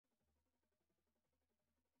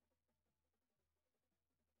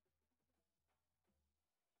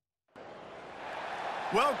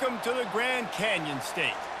Welcome to the Grand Canyon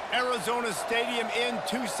State, Arizona Stadium in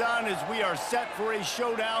Tucson, as we are set for a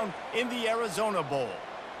showdown in the Arizona Bowl.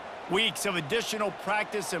 Weeks of additional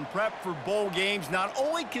practice and prep for bowl games not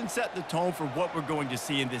only can set the tone for what we're going to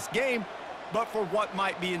see in this game, but for what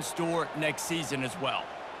might be in store next season as well.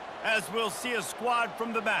 As we'll see a squad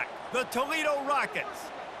from the back, the Toledo Rockets,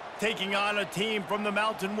 taking on a team from the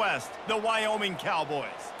Mountain West, the Wyoming Cowboys.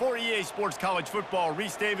 For EA Sports College Football,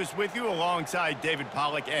 Reese Davis with you alongside David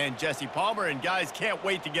Pollack and Jesse Palmer. And guys, can't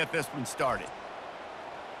wait to get this one started.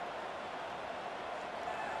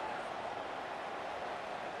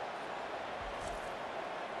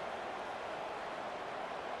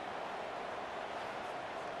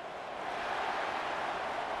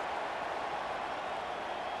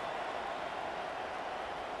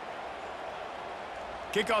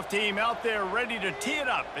 Kickoff team out there ready to tee it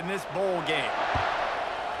up in this bowl game.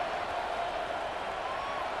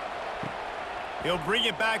 He'll bring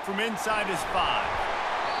it back from inside his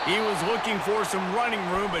 5. He was looking for some running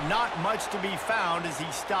room, but not much to be found as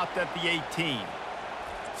he stopped at the 18.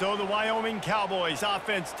 So the Wyoming Cowboys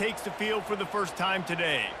offense takes the field for the first time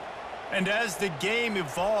today. And as the game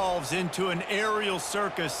evolves into an aerial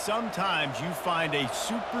circus, sometimes you find a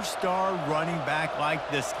superstar running back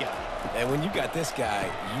like this guy. And when you got this guy,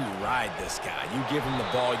 you ride this guy. You give him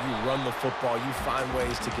the ball, you run the football, you find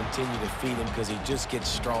ways to continue to feed him because he just gets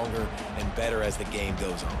stronger and better as the game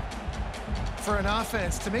goes on. For an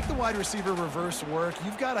offense, to make the wide receiver reverse work,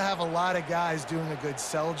 you've got to have a lot of guys doing a good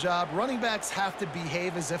sell job. Running backs have to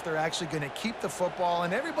behave as if they're actually going to keep the football,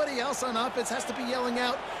 and everybody else on offense has to be yelling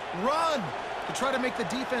out, "Run!" to try to make the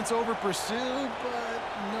defense over-pursue, but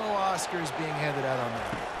no Oscars being handed out on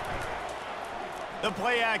that. The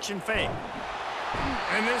play-action fake.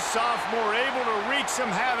 And this sophomore able to wreak some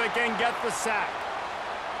havoc and get the sack.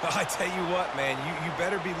 I tell you what, man, you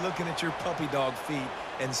better be looking at your puppy dog feet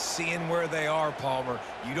and seeing where they are, Palmer.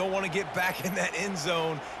 You don't want to get back in that end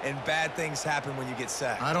zone and bad things happen when you get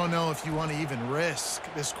sacked. I don't know if you want to even risk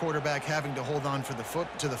this quarterback having to hold on for the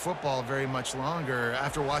football very much longer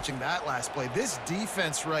after watching that last play. This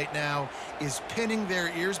defense right now is pinning their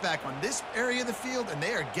ears back on this area of the field, and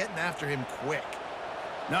they are getting after him quick.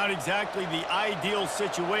 Not exactly the ideal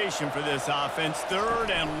situation for this offense.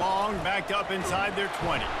 3rd and long, backed up inside their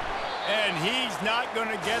 20. And he's not going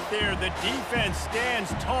to get there. The defense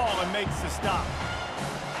stands tall and makes the stop.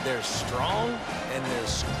 They're strong and they're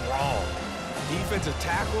strong. Defensive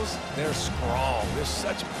tackles, they're strong. There's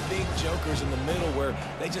such big jokers in the middle where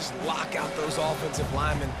they just lock out those offensive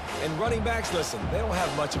linemen. And running backs, listen, they don't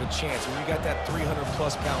have much of a chance. When you got that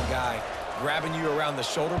 300-plus pound guy grabbing you around the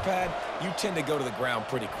shoulder pad, you tend to go to the ground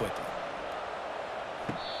pretty quickly.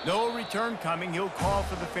 No return coming. He'll call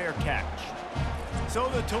for the fair catch. So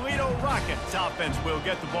the Toledo Rockets offense will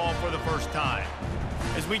get the ball for the first time.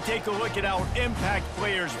 As we take a look at our impact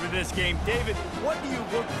players for this game, David, what do you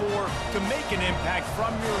look for to make an impact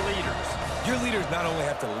from your leaders? Your leaders not only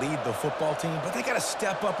have to lead the football team, but they got to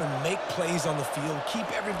step up and make plays on the field, keep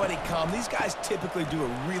everybody calm. These guys typically do a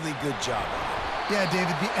really good job of it. Yeah,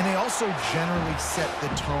 David, and they also generally set the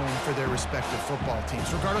tone for their respective football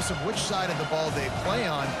teams. Regardless of which side of the ball they play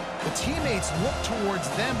on, the teammates look towards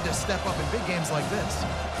them to step up in big games like this.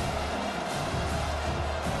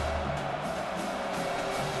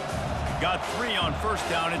 Got 3 on first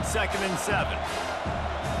down and 2nd and 7.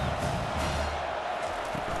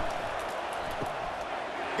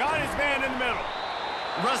 Got his man in the middle.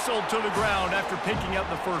 Wrestled to the ground after picking up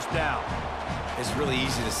the first down. It's really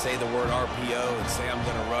easy to say the word RPO and say I'm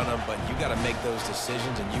going to run them, but you got to make those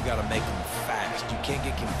decisions and you got to make them fast. You can't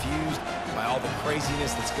get confused by all the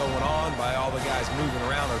craziness that's going on, by all the guys moving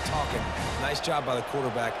around or talking. Nice job by the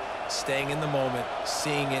quarterback, staying in the moment,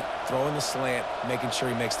 seeing it, throwing the slant, making sure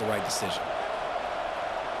he makes the right decision.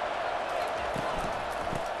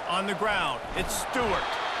 On the ground, it's Stewart.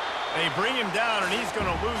 They bring him down, and he's going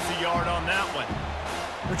to lose a yard on that one.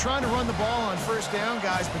 They're trying to run the ball on first down,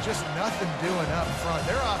 guys, but just nothing doing up front.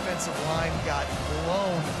 Their offensive line got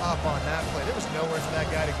blown up on that play. There was nowhere for that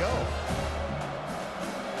guy to go.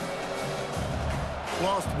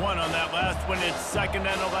 Lost 1 on that last one. It's 2nd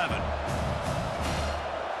and 11.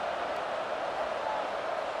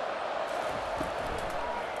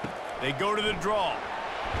 They go to the draw.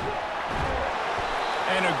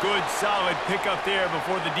 And a good, solid pickup there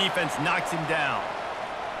before the defense knocks him down.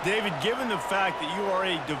 David, given the fact that you are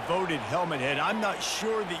a devoted helmet head, I'm not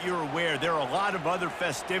sure that you're aware there are a lot of other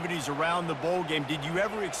festivities around the bowl game. Did you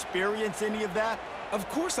ever experience any of that? Of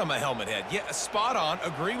course I'm a helmet head. Yeah, spot on.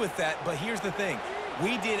 Agree with that. But here's the thing.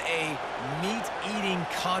 We did a meat-eating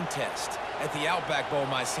contest at the Outback Bowl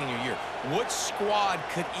my senior year. What squad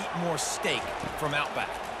could eat more steak from Outback?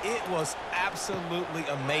 It was absolutely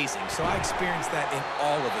amazing. So I experienced that in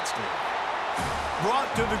all of its glory. Brought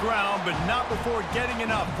to the ground, but not before getting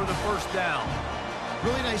enough for the first down.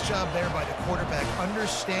 Really nice job there by the quarterback,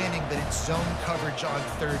 understanding that it's zone coverage on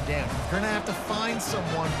third down. You're going to have to find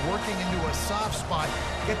someone working into a soft spot,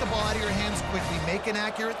 get the ball out of your hands quickly, make an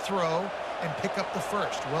accurate throw, and pick up the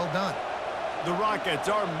first. Well done. The Rockets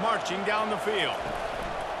are marching down the field.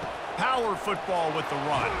 Power football with the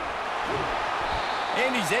run.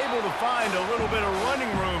 And he's able to find a little bit of running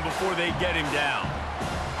room before they get him down.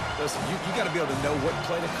 Listen, you got to be able to know what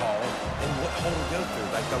play to call and what hole to go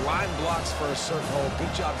through. Like the line blocks for a certain hole.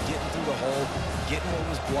 Good job getting through the hole, getting what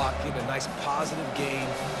was blocked, getting a nice positive gain,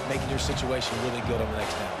 making your situation really good on the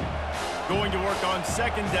next down. Going to work on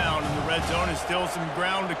second down in the red zone is still some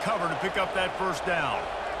ground to cover to pick up that first down.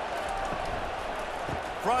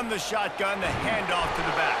 From the shotgun, the handoff to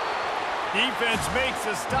the back. Defense makes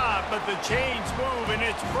a stop, but the chains move, and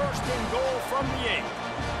it's first and goal from the 8.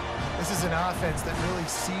 This is an offense that really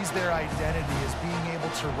sees their identity as being able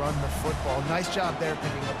to run the football. Nice job there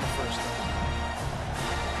picking up the first down.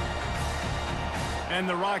 And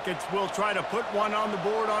the Rockets will try to put one on the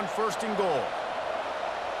board on first and goal.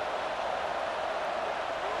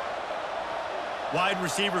 Wide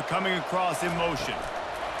receiver coming across in motion.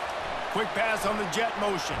 Quick pass on the jet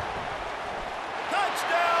motion.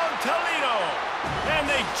 Touchdown, Toledo! And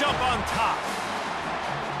they jump on top.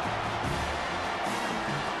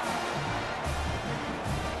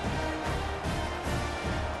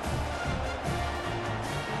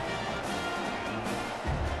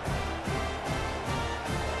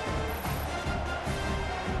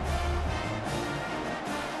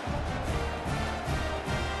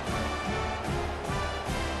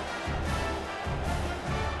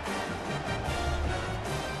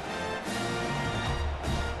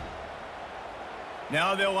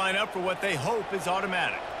 Now they'll line up for what they hope is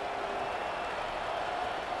automatic.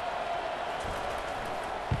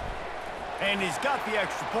 And he's got the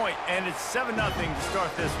extra point, and it's 7-0 to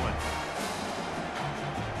start this one.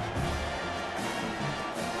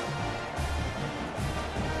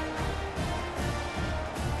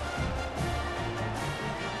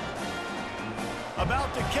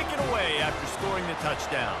 About to kick it away after scoring the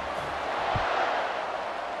touchdown.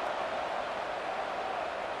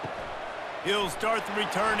 He'll start the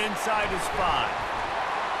return inside his 5.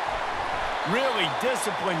 Really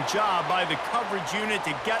disciplined job by the coverage unit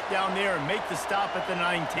to get down there and make the stop at the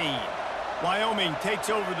 19. Wyoming takes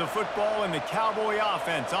over the football and the Cowboy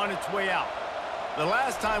offense on its way out. The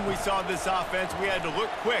last time we saw this offense, we had to look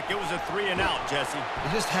quick. It was a 3-and-out, Jesse.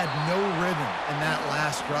 They just had no rhythm in that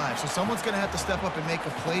last drive. So someone's going to have to step up and make a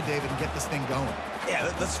play, David, and get this thing going.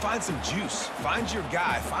 Yeah, let's find some juice. Find your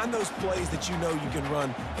guy. Find those plays that you know you can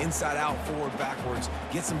run inside out, forward, backwards.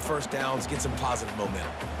 Get some first downs. Get some positive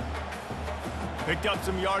momentum. Picked up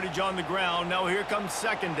some yardage on the ground. Now here comes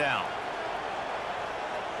second down.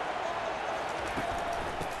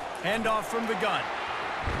 Handoff from the gun.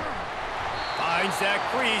 Finds that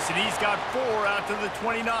crease, and he's got 4 out to the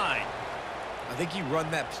 29. I think you run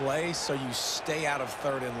that play so you stay out of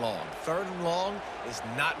third and long. Third and long is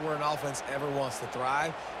not where an offense ever wants to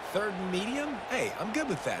thrive. Third and medium, hey, I'm good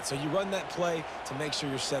with that. So you run that play to make sure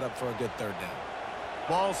you're set up for a good third down.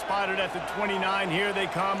 Ball spotted at the 29. Here they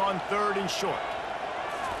come on third and short.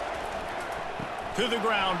 To the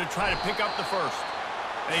ground to try to pick up the first.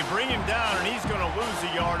 They bring him down, and he's going to lose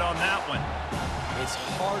a yard on that one. It's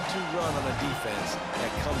hard to run on a defense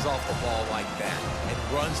that comes off the ball like that and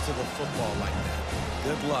runs to the football like that.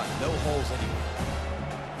 Good luck. No holes anywhere.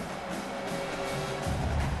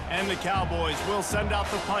 And the Cowboys will send out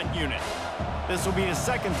the punt unit. This will be the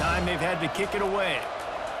second time they've had to kick it away.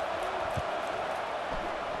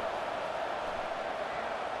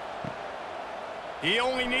 He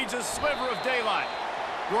only needs a sliver of daylight.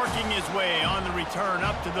 Working his way on the return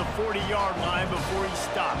up to the 40-yard line before he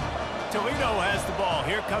stopped. Toledo has the ball.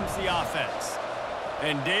 Here comes the offense.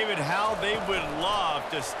 And David, how they would love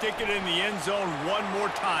to stick it in the end zone one more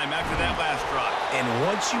time after that last drive. And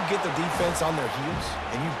once you get the defense on their heels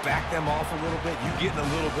and you back them off a little bit, you get in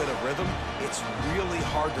a little bit of rhythm, it's really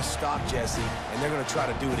hard to stop, Jesse, and they're going to try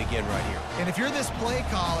to do it again right here. And if you're this play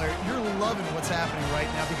caller, you're loving what's happening right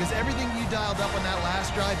now because everything you dialed up on that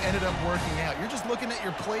last drive ended up working out. You're just looking at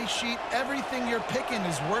your play sheet. Everything you're picking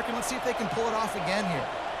is working. Let's see if they can pull it off again here.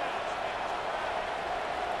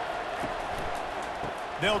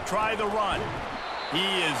 They'll try the run. He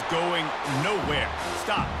is going nowhere.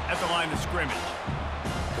 Stop at the line of scrimmage.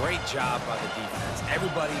 Great job by the defense.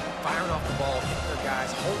 Everybody firing off the ball, hitting their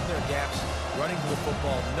guys, holding their gaps, running to the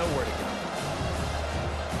football, nowhere to go.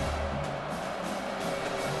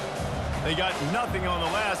 They got nothing on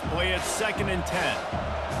the last play. It's 2nd and 10.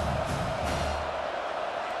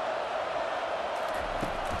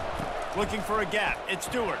 Looking for a gap. It's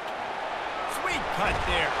Stewart. Sweet cut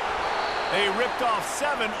there. They ripped off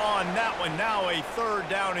 7 on that one. Now a 3rd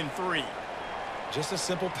down and 3. Just a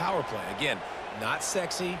simple power play. Again, not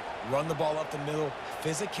sexy. Run the ball up the middle.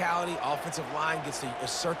 Physicality. Offensive line gets to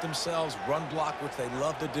assert themselves. Run block, which they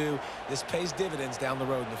love to do. This pays dividends down the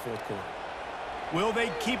road in the 4th quarter. Will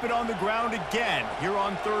they keep it on the ground again here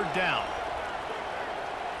on 3rd down?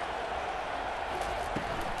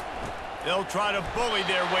 They'll try to bully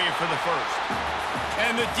their way for the first.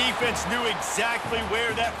 And the defense knew exactly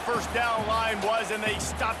where that 1st down line was, and they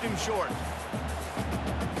stopped him short.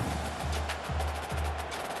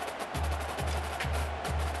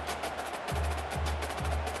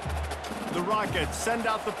 The Rockets send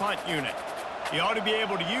out the punt unit. He ought to be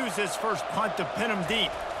able to use this first punt to pin him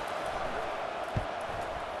deep.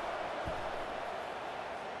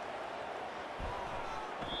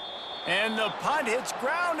 And the punt hits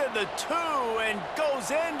ground at the 2 and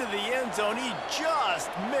goes into the end zone. He just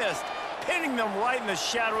missed, pinning them right in the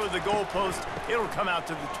shadow of the goalpost. It'll come out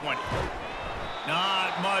to the 20.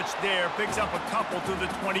 Not much there. Picks up a couple to the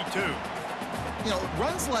 22. You know,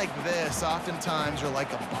 runs like this oftentimes are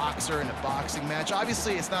like a boxer in a boxing match.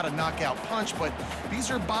 Obviously, it's not a knockout punch, but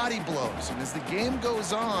these are body blows. And as the game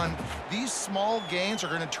goes on, these small gains are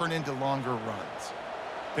going to turn into longer runs.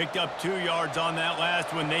 Picked up 2 yards on that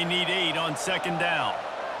last one. They need 8 on 2nd down.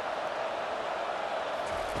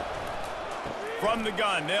 From the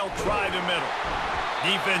gun, they'll try the middle.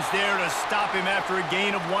 Defense there to stop him after a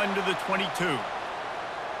gain of 1 to the 22.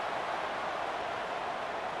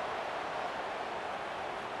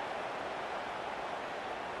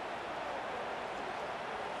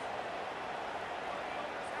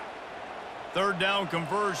 Third down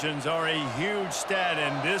conversions are a huge stat,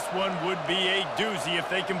 and this one would be a doozy if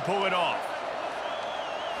they can pull it off.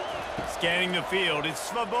 Scanning the field,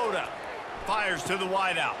 it's Svoboda. Fires to the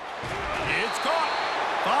wideout. It's caught.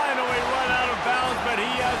 Finally run out of bounds, but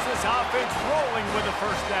he has this offense rolling with a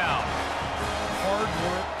 1st down. Hard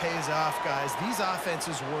work pays off, guys. These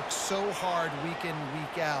offenses work so hard week in,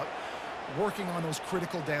 week out, working on those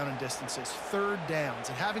critical down and distances, 3rd downs,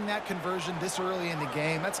 and having that conversion this early in the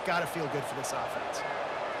game, that's got to feel good for this offense.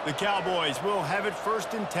 The Cowboys will have it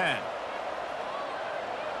 1st and 10.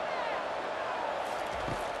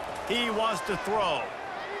 He wants to throw.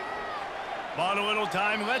 Bought a little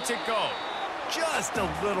time, lets it go. Just a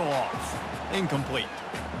little off. Incomplete.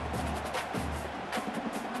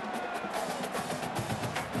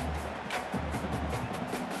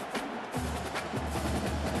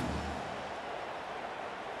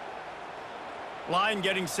 Line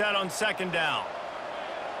getting set on 2nd down.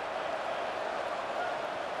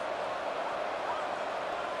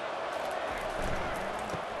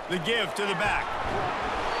 The give to the back.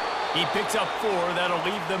 He picks up 4. That'll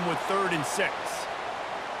leave them with 3rd and 6.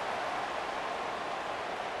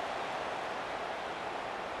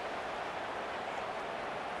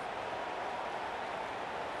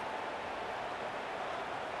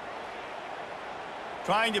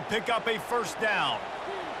 Trying to pick up a 1st down.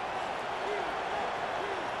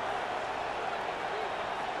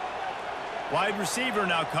 Wide receiver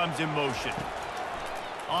now comes in motion.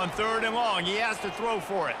 On 3rd and long, he has to throw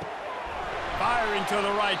for it. Firing to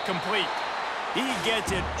the right, complete. He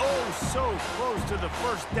gets it oh so close to the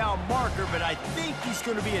 1st down marker, but I think he's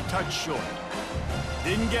going to be a touch short.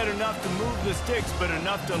 Didn't get enough to move the sticks, but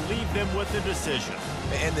enough to leave them with the decision.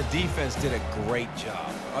 And the defense did a great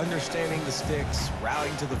job understanding the sticks,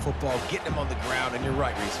 routing to the football, getting them on the ground. And you're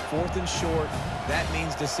right, Reese, 4th and short, that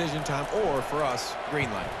means decision time, or for us,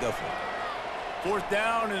 green light. Go for it. 4th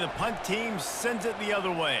down, and the punt team sends it the other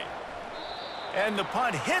way. And the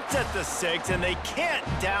punt hits at the 6, and they can't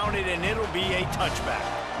down it, and it'll be a touchback.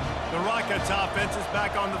 The Rockets offense is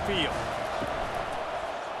back on the field.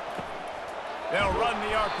 They'll run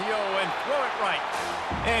the RPO and throw it right.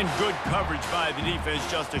 And good coverage by the defense,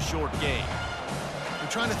 just a short gain. They're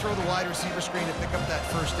trying to throw the wide receiver screen to pick up that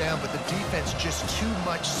 1st down, but the defense just too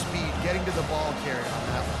much speed getting to the ball carrier on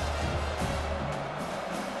that one.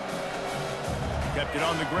 Kept it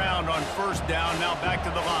on the ground on 1st down, now back to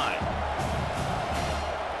the line.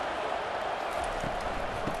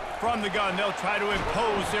 From the gun, they'll try to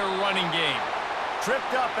impose their running game.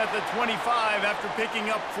 Tripped up at the 25 after picking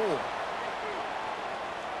up 4.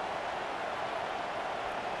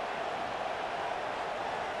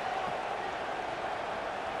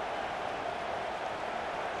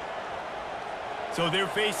 So they're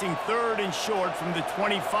facing 3rd and short from the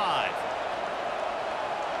 25.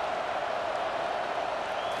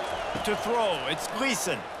 To throw, it's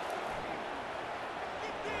Gleason.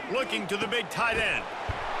 Looking to the big tight end.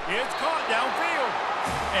 It's caught downfield.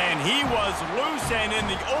 And he was loose and in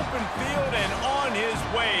the open field and on his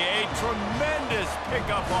way. A tremendous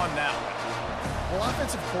pickup on that one. Well,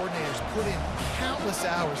 offensive coordinators put in countless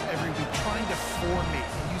hours every week trying to formate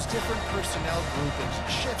and use different personnel groupings,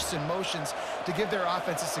 shifts, and motions to give their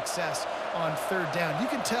offense a success on third down. You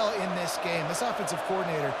can tell in this game, this offensive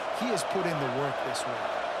coordinator, he has put in the work this week.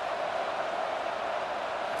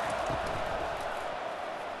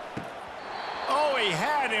 Oh, he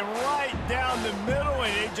had him right down the middle,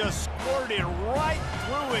 and it just squirted right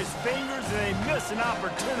through his fingers, and they miss an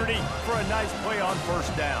opportunity for a nice play on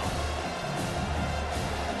first down.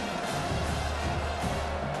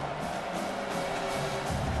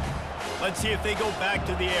 Let's see if they go back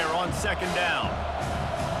to the air on second down.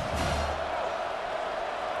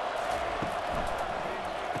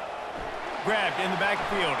 Grabbed in the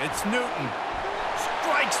backfield. It's Newton.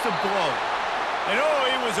 Strikes the blow. And oh,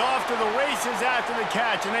 he was off to the races after the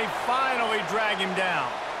catch, and they finally drag him down.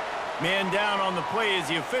 Man down on the play as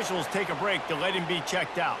the officials take a break to let him be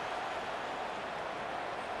checked out.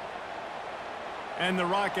 And the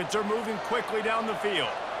Rockets are moving quickly down the field.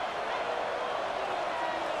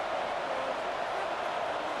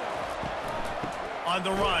 On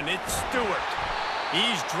the run, it's Stewart.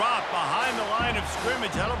 He's dropped behind the line of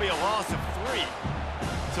scrimmage. That'll be a loss of 3.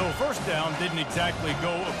 So first down didn't exactly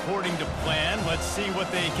go according to plan. Let's see what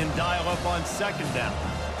they can dial up on second down.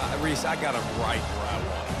 Reese, I got him right where I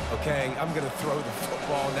want him, okay? I'm going to throw the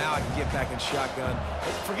football. Now I can get back in shotgun.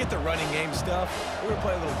 Forget the running game stuff. We're going to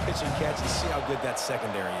play a little pitch and catch and see how good that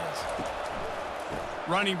secondary is.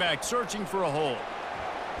 Running back searching for a hole.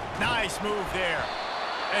 Nice move there.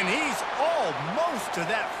 And he's almost to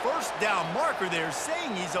that first down marker there,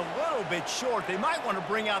 saying he's a little bit short. They might want to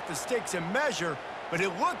bring out the sticks and measure, but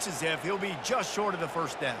it looks as if he'll be just short of the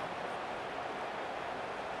first down.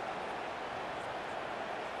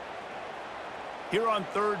 Here on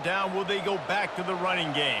third down, will they go back to the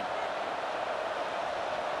running game?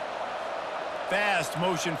 Fast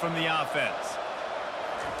motion from the offense.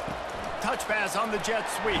 Touch pass on the jet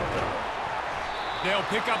sweep. They'll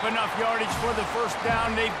pick up enough yardage for the first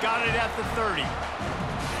down. They've got it at the 30.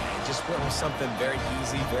 Just went with something very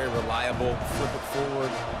easy, very reliable. Flip it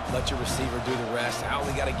forward, let your receiver do the rest. I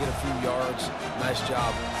only got to get a few yards. Nice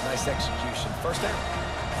job, nice execution. First down.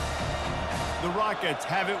 The Rockets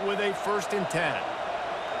have it with a 1st and 10.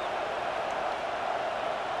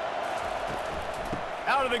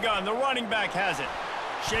 Out of the gun, the running back has it.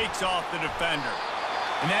 Shakes off the defender.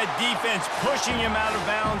 And that defense pushing him out of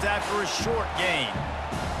bounds after a short gain.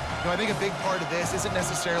 You know, I think a big part of this isn't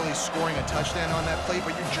necessarily scoring a touchdown on that play,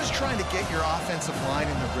 but you're just trying to get your offensive line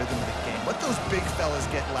in the rhythm of the game. Let those big fellas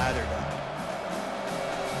get lathered up.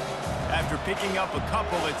 After picking up a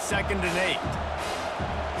couple at 2nd and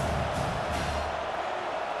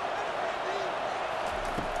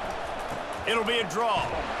 8. It'll be a draw.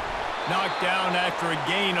 Knocked down after a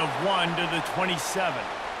gain of 1 to the 27.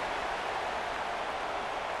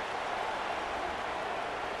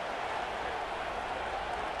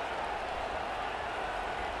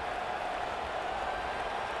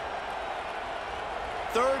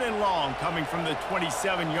 Third and long coming from the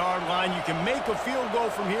 27-yard line. You can make a field goal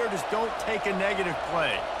from here, just don't take a negative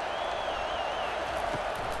play.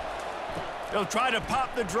 They'll try to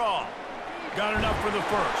pop the draw. Got enough for the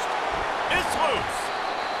first. It's loose.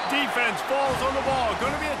 Defense falls on the ball.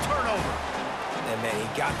 Going to be a turnover. And, man,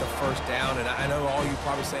 he got the first down, and I know all you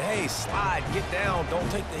probably say, hey, slide, get down, don't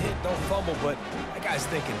take the hit, don't fumble, but that guy's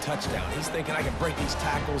thinking touchdown. He's thinking I can break these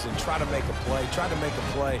tackles and try to make a play,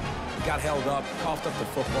 got held up, coughed up the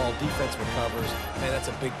football, defense recovers. Man, that's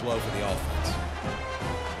a big blow for the offense.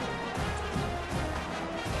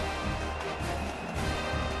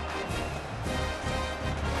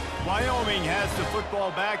 Wyoming has the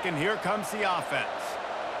football back, and here comes the offense.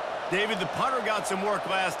 David, the punter got some work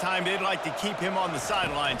last time. They'd like to keep him on the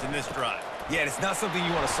sidelines in this drive. Yeah, it's not something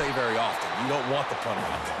you want to say very often. You don't want the punter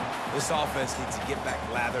out there. This offense needs to get back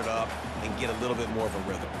lathered up and get a little bit more of a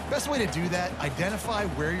rhythm. Best way to do that, identify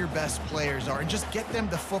where your best players are and just get them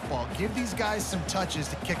the football. Give these guys some touches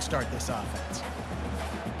to kickstart this offense.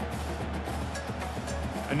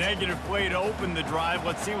 A negative play to open the drive.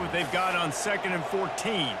 Let's see what they've got on 2nd and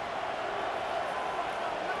 14.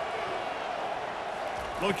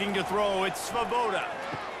 Looking to throw, it's Svoboda.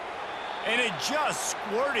 And it just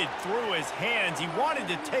squirted through his hands. He wanted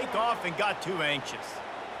to take off and got too anxious.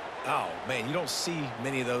 Oh, man, you don't see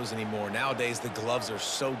many of those anymore. Nowadays, the gloves are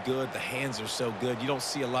so good, the hands are so good. You don't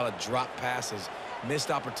see a lot of drop passes.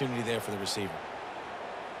 Missed opportunity there for the receiver.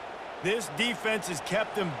 This defense has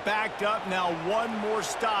kept them backed up. Now one more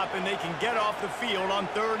stop, and they can get off the field on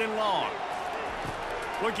 3rd and long.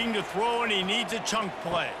 Looking to throw, and he needs a chunk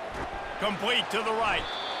play. Complete to the right.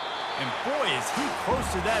 And boy, is he close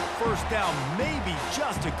to that first down, maybe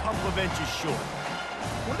just a couple of inches short.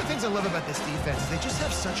 One of the things I love about this defense is they just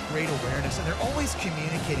have such great awareness, and they're always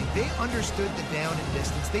communicating. They understood the down and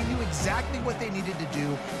distance. They knew exactly what they needed to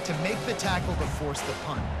do to make the tackle to force the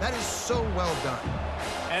punt. That is so well done.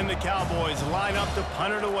 And the Cowboys line up to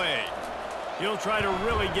punt it away. He'll try to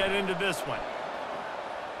really get into this one.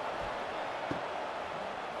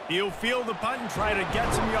 He'll field the punt and try to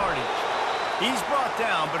get some yardage. He's brought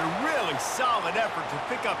down, but a really solid effort to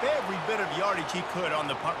pick up every bit of yardage he could on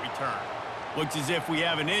the punt return. Looks as if we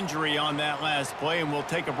have an injury on that last play, and we'll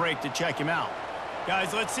take a break to check him out.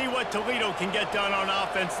 Guys, let's see what Toledo can get done on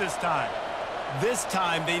offense this time. This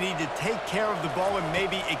time, they need to take care of the ball and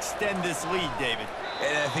maybe extend this lead, David.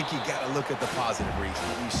 And I think you got to look at the positive reason.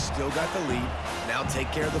 You still got the lead. Now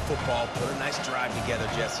take care of the football. Put a nice drive together,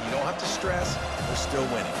 Jesse. You don't have to stress. We're still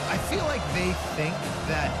winning. I feel like they think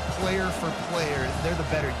that player for player, they're the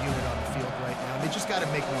better unit on the field right now. They just got to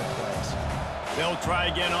make more plays. They'll try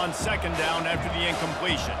again on 2nd down after the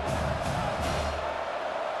incompletion.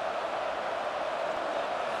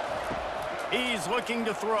 He's looking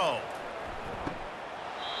to throw.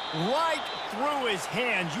 Right through his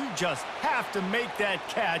hands. You just have to make that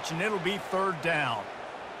catch, and it'll be 3rd down.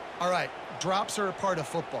 All right, drops are a part of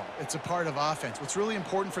football. It's a part of offense. What's really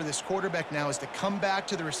important for this quarterback now is to come back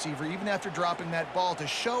to the receiver, even after dropping that ball, to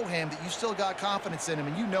show him that you still got confidence in him,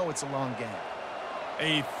 and you know it's a long game.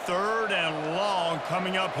 A 3rd and long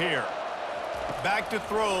coming up here. Back to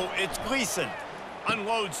throw, it's Gleason.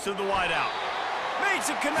 Unloads to the wideout. Makes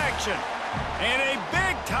a connection. And a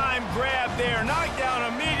big-time grab there. Knocked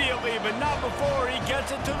down immediately, but not before he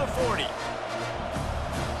gets it to the 40.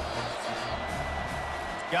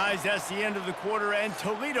 Guys, that's the end of the quarter, and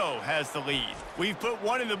Toledo has the lead. We've put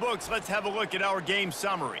one in the books. Let's have a look at our game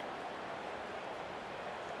summary.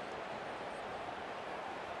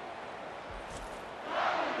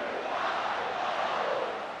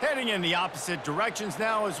 Heading in the opposite directions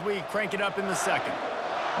now as we crank it up in the 2nd.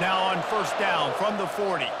 Now on 1st down from the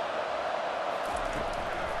 40.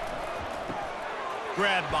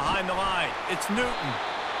 Grab behind the line. It's Newton.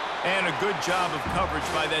 And a good job of coverage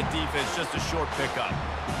by that defense. Just a short pickup.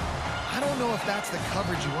 I don't know if that's the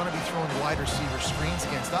coverage you want to be throwing wide receiver screens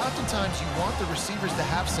against. Oftentimes, you want the receivers to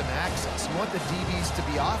have some access. You want the DBs to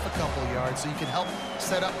be off a couple yards so you can help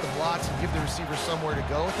set up the blocks and give the receiver somewhere to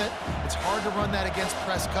go with it. It's hard to run that against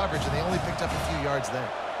press coverage, and they only picked up a few yards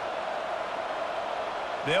there.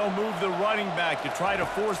 They'll move the running back to try to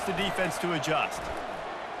force the defense to adjust.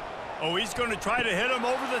 Oh, he's going to try to hit him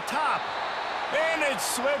over the top. And it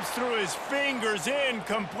slips through his fingers,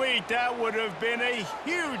 incomplete. That would have been a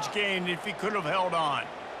huge gain if he could have held on.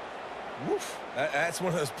 Woof. That's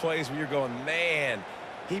one of those plays where you're going, man,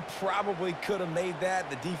 he probably could have made that.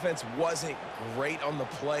 The defense wasn't great on the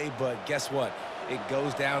play, but guess what? It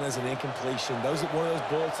goes down as an incompletion. Those are one of those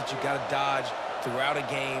bullets that you got to dodge throughout a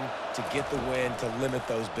game to get the win, to limit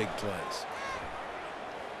those big plays.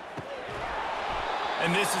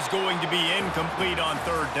 And this is going to be incomplete on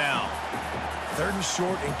 3rd down. 3rd and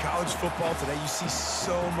short in college football today. You see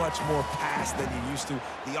so much more pass than you used to.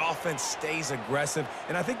 The offense stays aggressive,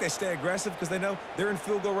 and I think they stay aggressive because they know they're in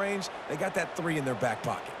field goal range. They got that 3 in their back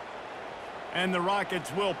pocket. And the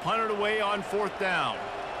Rockets will punt it away on 4th down.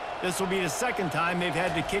 This will be the 2nd time they've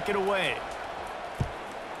had to kick it away.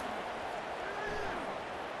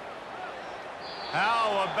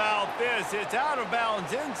 How about this? It's out of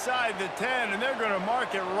bounds inside the 10, and they're going to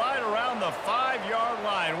mark it right around the 5-yard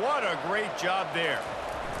line. What a great job there.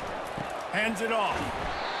 Hands it off.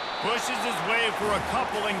 Pushes his way for a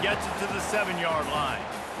couple and gets it to the 7-yard line.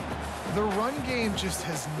 The run game just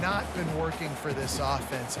has not been working for this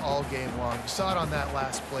offense all game long. You saw it on that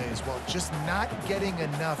last play as well. Just not getting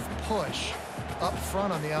enough push up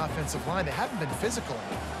front on the offensive line. They haven't been physical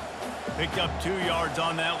enough. Picked up 2 yards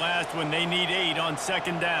on that last one. They need 8 on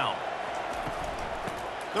 2nd down.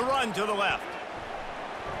 The run to the left.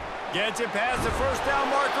 Gets it past the 1st down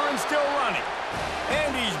marker and still running.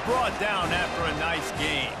 And he's brought down after a nice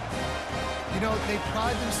gain. You know, they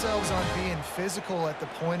pride themselves on being physical at the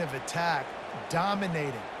point of attack,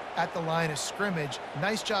 dominating at the line of scrimmage.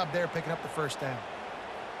 Nice job there picking up the 1st down.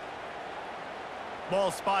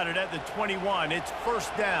 Ball spotted at the 21. It's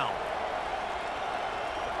 1st down.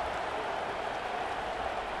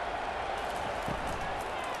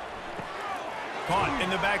 Caught in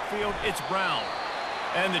the backfield, it's Brown.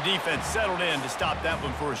 And the defense settled in to stop that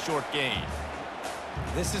one for a short gain.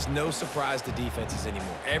 This is no surprise to defenses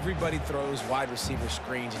anymore. Everybody throws wide receiver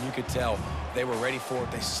screens, and you could tell they were ready for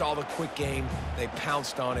it. They saw the quick game. They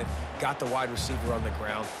pounced on it, got the wide receiver on the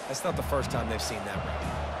ground. That's not the first time they've seen that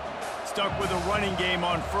route. Stuck with a running game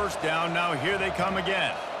on first down. Now here they come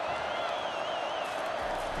again.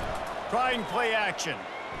 Trying play action.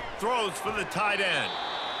 Throws for the tight end.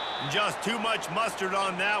 Just too much mustard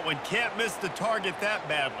on that one. Can't miss the target that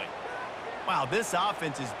badly. Wow, this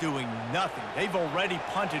offense is doing nothing. They've already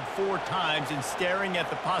punted 4 times and staring at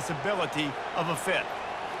the possibility of a 5th.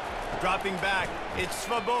 Dropping back, it's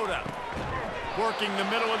Svoboda. Working the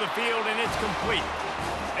middle of the field, and it's complete.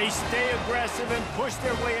 They stay aggressive and push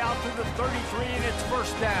their way out to the 33, and it's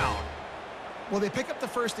first down. Well, they pick up the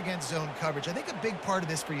first against zone coverage. I think a big part of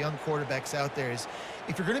this for young quarterbacks out there is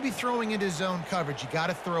if you're going to be throwing into zone coverage, you got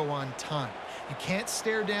to throw on time. You can't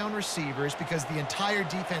stare down receivers because the entire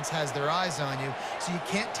defense has their eyes on you, so you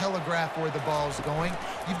can't telegraph where the ball is going.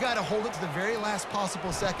 You've got to hold it to the very last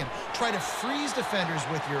possible second. Try to freeze defenders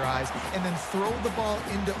with your eyes and then throw the ball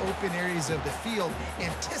into open areas of the field,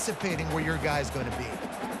 anticipating where your guy's going to be.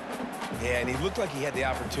 Yeah, and he looked like he had the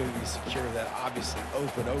opportunity to secure that obviously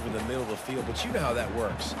open over the middle of the field, but you know how that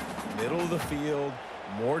works. Middle of the field,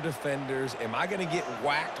 more defenders. Am I going to get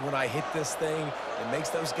whacked when I hit this thing? It makes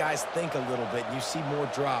those guys think a little bit, and you see more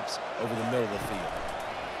drops over the middle of the field.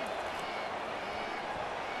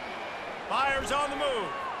 Fires on the move.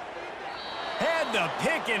 Had the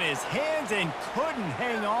pick in his hands and couldn't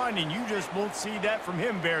hang on, and you just won't see that from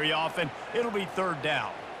him very often. It'll be third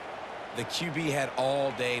down. The QB had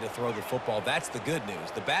all day to throw the football. That's the good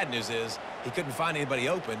news. The bad news is he couldn't find anybody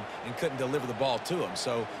open and couldn't deliver the ball to him.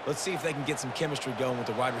 So let's see if they can get some chemistry going with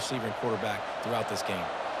the wide receiver and quarterback throughout this game.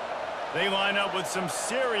 They line up with some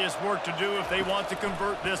serious work to do if they want to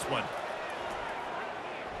convert this one.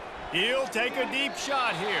 He'll take a deep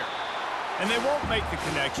shot here. And they won't make the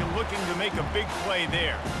connection, looking to make a big play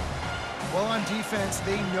there. Well, on defense,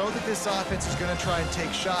 they know that this offense is going to try and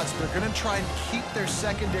take shots. They're going to try and keep their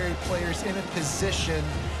secondary players in a position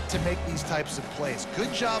to make these types of plays.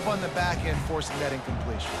 Good job on the back end forcing that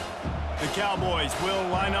incompletion. The Cowboys will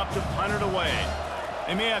line up to punt it away.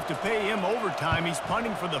 They may have to pay him overtime. He's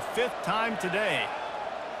punting for the 5th time today.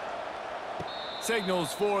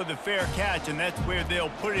 Signals for the fair catch, and that's where they'll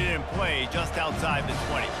put it in play just outside the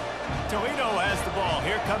 20. Toledo has the ball.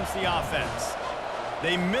 Here comes the offense.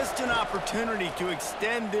 They missed an opportunity to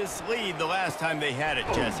extend this lead the last time they had it,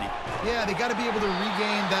 Jesse. Yeah, they got to be able to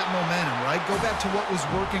regain that momentum, right? Go back to what was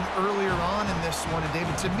working earlier on in this one. And,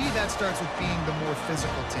 David, to me, that starts with being the more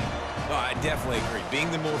physical team. Oh, I definitely agree. Being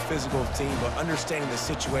the more physical team, but understanding the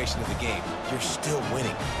situation of the game. You're still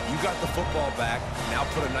winning. You got the football back. Now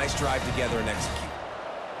put a nice drive together and execute.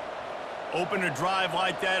 Open a drive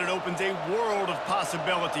like that, it opens a world of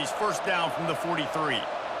possibilities. First down from the 43.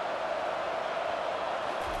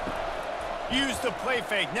 Use the play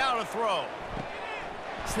fake, now to throw.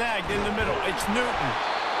 Snagged in the middle, it's Newton.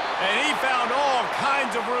 And he found all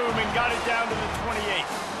kinds of room and got it down to the 28.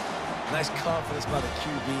 Nice confidence by the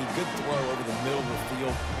QB, good throw over the middle of the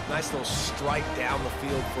field. Nice little strike down the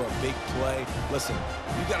field for a big play. Listen,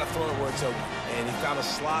 you got to throw it where it's open. And he found a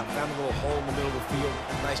slot, found a little hole in the middle of the field.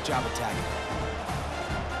 Nice job attacking.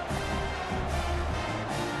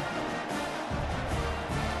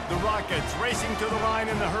 The Rockets racing to the line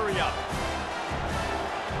in the hurry-up.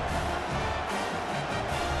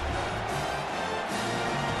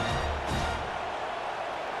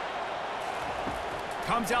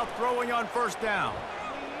 Comes out throwing on first down.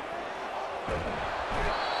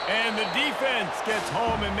 And the defense gets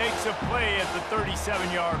home and makes a play at the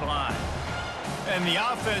 37-yard line. And the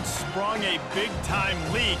offense sprung a big-time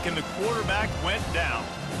leak, and the quarterback went down.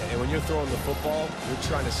 And when you're throwing the football, you're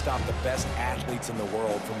trying to stop the best athletes in the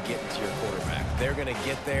world from getting to your quarterback. They're going to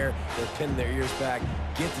get there, they're pinning their ears back,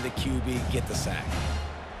 get to the QB, get the sack.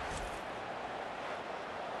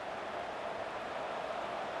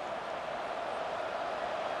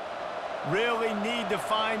 Really need to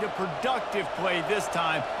find a productive play this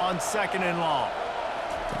time on 2nd and long.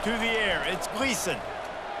 To the air, it's Gleason.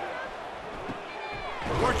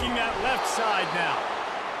 Working that left side now.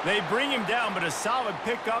 They bring him down, but a solid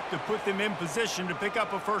pickup to put them in position to pick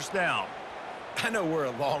up a first down. I know we're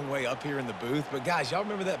a long way up here in the booth, but guys, y'all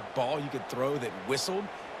remember that ball you could throw that whistled?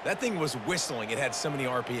 That thing was whistling. It had so many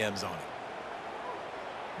RPMs on it.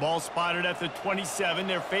 Ball spotted at the 27.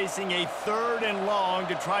 They're facing a 3rd and long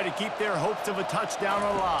to try to keep their hopes of a touchdown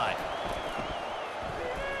alive.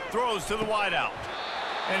 Throws to the wideout.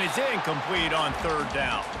 And it's incomplete on 3rd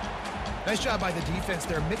down. Nice job by the defense.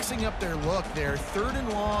 They're mixing up their look. They're 3rd and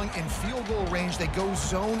long in field goal range. They go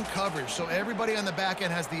zone coverage. So everybody on the back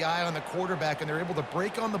end has the eye on the quarterback, and they're able to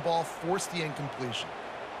break on the ball, force the incompletion.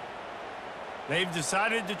 They've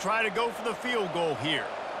decided to try to go for the field goal here.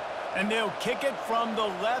 And they'll kick it from the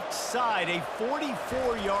left side, a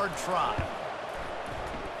 44-yard try.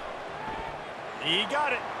 He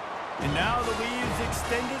got it. And now the lead is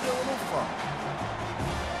extended a little further.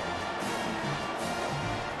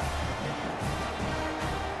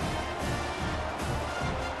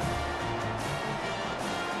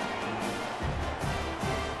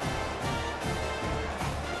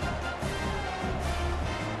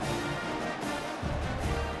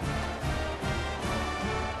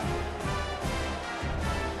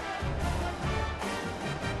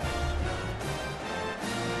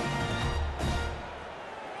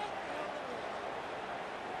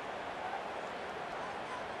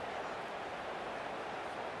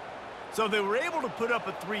 So they were able to put up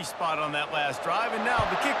a 3 spot on that last drive, and now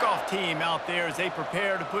the kickoff team out there as they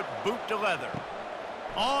prepare to put boot to leather.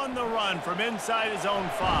 On the run from inside his own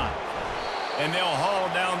 5. And they'll haul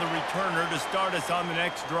down the returner to start us on the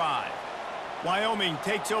next drive. Wyoming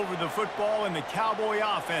takes over the football and the Cowboy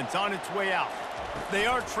offense on its way out. They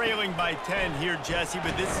are trailing by 10 here, Jesse,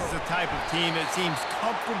 but this is the type of team that seems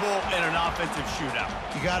comfortable in an offensive shootout.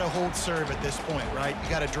 You got to hold serve at this point, right? You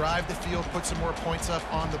got to drive the field, put some more points up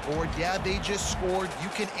on the board. Yeah, they just scored. You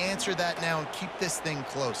can answer that now and keep this thing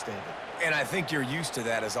close, David. And I think you're used to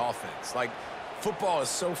that as offense. Like, football is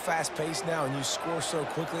so fast-paced now and you score so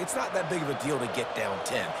quickly, it's not that big of a deal to get down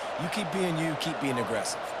 10. You keep being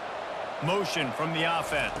aggressive. Motion from the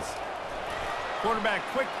offense. Quarterback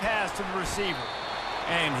quick pass to the receiver.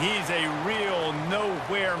 And he's a real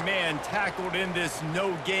nowhere man tackled in this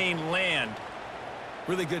no-gain land.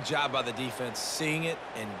 Really good job by the defense seeing it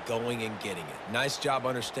and going and getting it. Nice job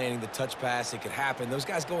understanding the touch pass. It could happen. Those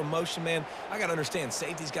guys go in motion, man. I got to understand.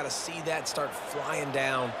 Safety's got to see that, start flying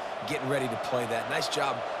down, getting ready to play that. Nice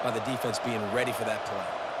job by the defense being ready for that play.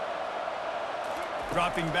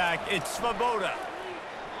 Dropping back, it's Svoboda.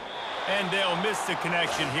 And they'll miss the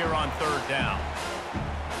connection here on 3rd down.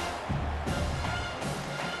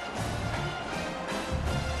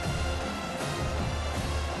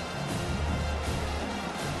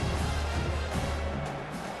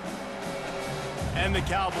 And the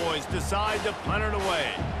Cowboys decide to punt it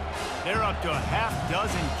away. They're up to a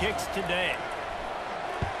half-dozen kicks today.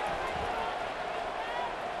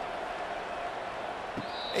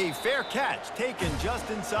 A fair catch taken just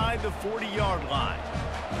inside the 40-yard line.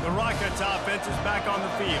 The Rockets offense is back on the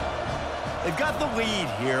field. They've got the lead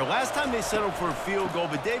here. Last time they settled for a field goal,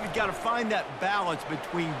 but David got to find that balance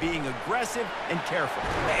between being aggressive and careful.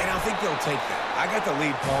 And I think they'll take that. I got the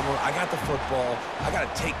lead, Palmer. I got the football. I got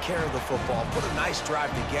to take care of the football, put a nice drive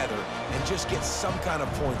together, and just get some kind of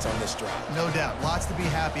points on this drive. No doubt. Lots to be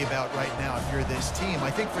happy about right now if you're this team. I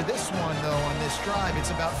think for this one, though, on this drive, it's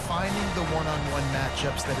about finding the one-on-one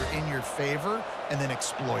matchups that are in your favor and then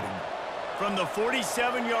exploiting them. From the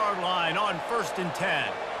 47-yard line on 1st and 10.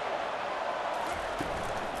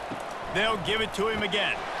 They'll give it to him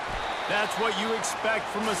again. That's what you expect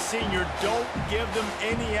from a senior. Don't give them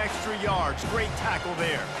any extra yards. Great tackle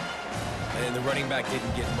there. And the running back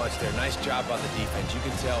didn't get much there. Nice job by the defense. You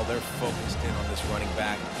can tell they're focused in on this running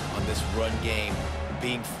back, on this run game,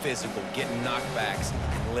 being physical, getting knockbacks,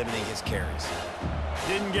 and limiting his carries.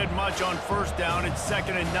 Didn't get much on 1st down. It's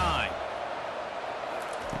 2nd and 9.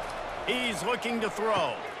 He's looking to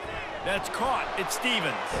throw. That's caught. It's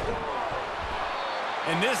Stevens.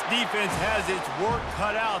 And this defense has its work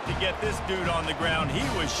cut out to get this dude on the ground. He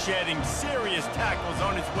was shedding serious tackles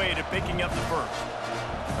on his way to picking up the 1st.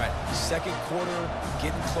 All right, 2nd quarter,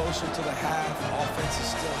 getting closer to the half. Offense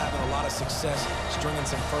is still having a lot of success stringing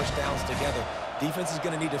some 1st downs together. Defense is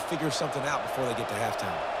going to need to figure something out before they get to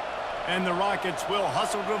halftime. And the Rockets will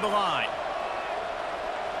hustle to the line.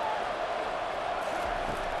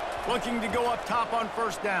 Looking to go up top on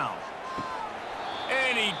 1st down.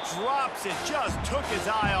 And he drops it. Just took his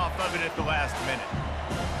eye off of it at the last minute.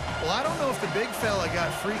 Well, I don't know if the big fella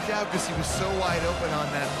got freaked out because he was so wide open on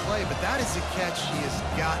that play, but that is a catch he has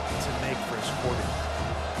got to make for his quarterback.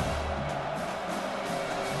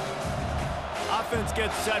 Offense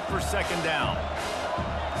gets set for 2nd down.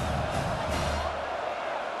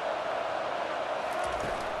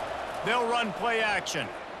 They'll run play action.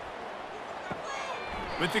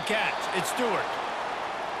 With the catch, it's Stewart.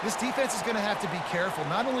 This defense is going to have to be careful.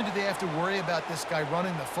 Not only do they have to worry about this guy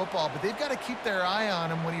running the football, but they've got to keep their eye on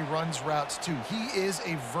him when he runs routes too. He is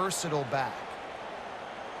a versatile back.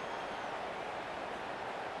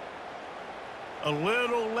 A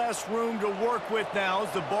little less room to work with now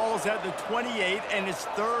as the ball's at the 28 and it's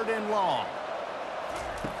 3rd and long.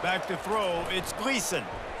 Back to throw, it's Gleason.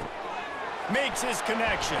 Makes his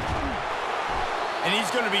connection. And he's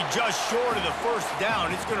going to be just short of the 1st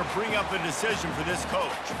down. It's going to bring up a decision for this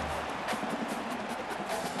coach.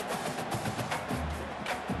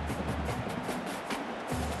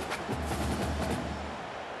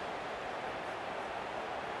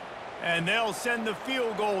 And they'll send the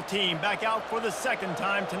field goal team back out for the 2nd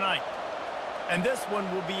time tonight. And this one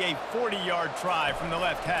will be a 40-yard try from the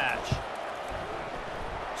left hash.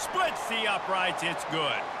 Splits the uprights, it's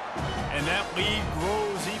good. And that lead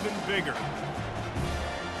grows even bigger.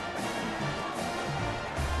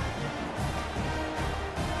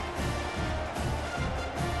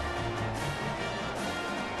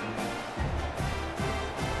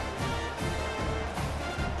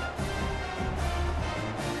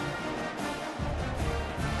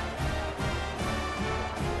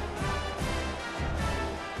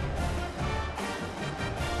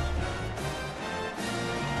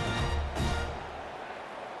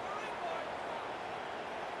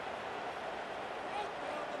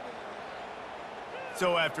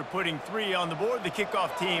 So after putting 3 on the board, the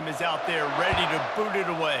kickoff team is out there ready to boot it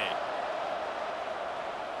away.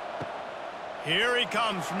 Here he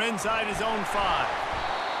comes from inside his own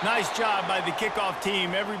 5. Nice job by the kickoff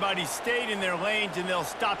team. Everybody stayed in their lanes, and they'll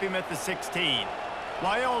stop him at the 16.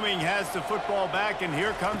 Wyoming has the football back, and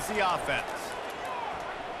here comes the offense.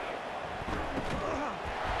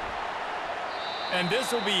 And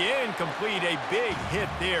this will be incomplete. A big hit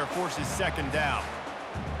there forces 2nd down.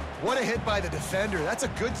 What a hit by the defender. That's a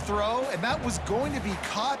good throw, and that was going to be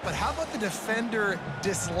caught, but how about the defender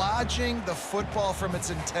dislodging the football from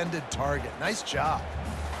its intended target? Nice job.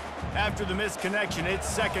 After the missed connection,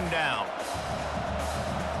 it's 2nd down.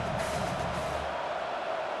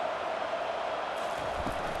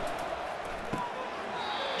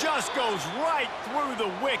 Just goes right through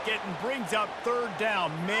the wicket and brings up 3rd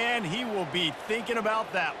down. Man, he will be thinking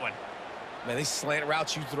about that one. Man, these slant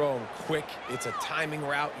routes, you throw them quick. It's a timing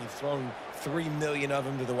route. You've thrown 3 million of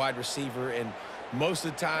them to the wide receiver, and most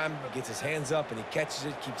of the time, he gets his hands up and he catches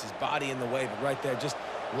it, keeps his body in the way. But right there, just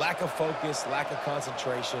lack of focus, lack of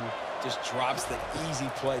concentration, just drops the easy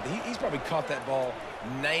play. He's probably caught that ball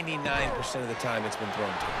 99% of the time it's been thrown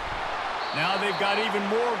to him. Now they've got even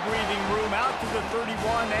more breathing room out to the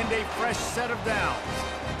 31 and a fresh set of downs.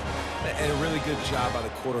 And a really good job by the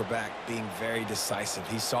quarterback being very decisive.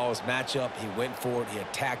 He saw his matchup, he went for it, he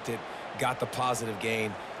attacked it, got the positive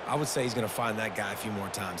gain. I would say he's going to find that guy a few more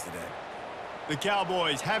times today. The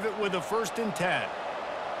Cowboys have it with a 1st and 10.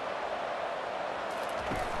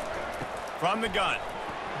 From the gun,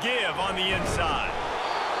 give on the inside.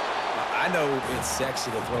 I know it's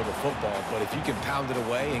sexy to throw the football, but if you can pound it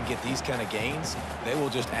away and get these kind of gains, they will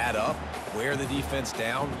just add up, wear the defense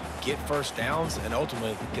down, get 1st downs, and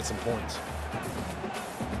ultimately get some points.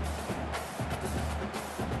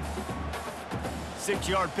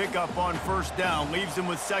 6-yard pickup on 1st down leaves them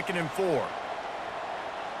with 2nd and 4.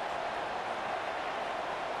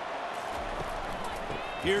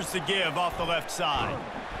 Here's the give off the left side.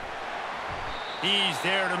 He's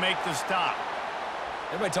there to make the stop.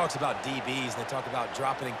 Everybody talks about DBs, and they talk about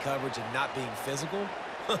dropping in coverage and not being physical.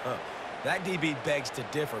 That DB begs to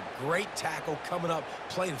differ. Great tackle coming up,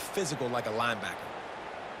 playing physical like a linebacker.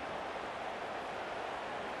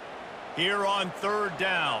 Here on 3rd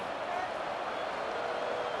down.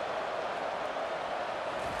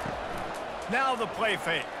 Now the play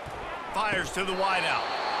fake. Fires to the wideout.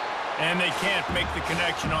 And they can't make the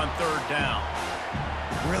connection on 3rd down.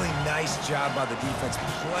 Really nice job by the defense,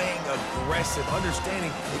 playing aggressive,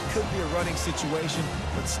 understanding it could be a running situation,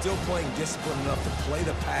 but still playing disciplined enough to play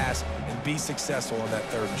the pass and be successful on that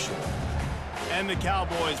 3rd and short. And the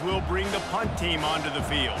Cowboys will bring the punt team onto the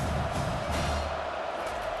field.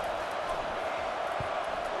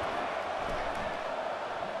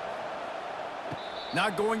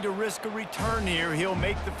 Not going to risk a return here. He'll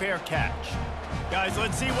make the fair catch. Guys,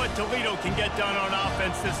 let's see what Toledo can get done on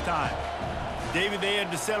offense this time. David, they had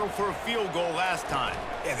to settle for a field goal last time.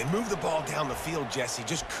 Yeah, they moved the ball down the field, Jesse.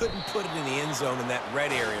 Just couldn't put it in the end zone in that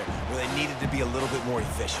red area where they needed to be a little bit more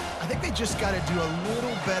efficient. I think they just got to do a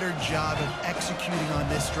little better job of executing on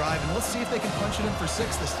this drive, and let's see if they can punch it in for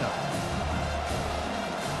 6 this time.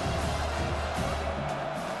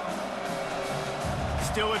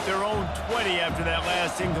 Still at their own 20 after that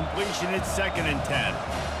last incompletion. It's 2nd and 10.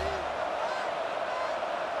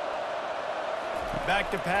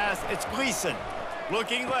 Back to pass, it's Gleason.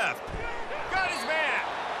 Looking left. Got his man.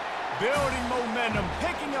 Building momentum,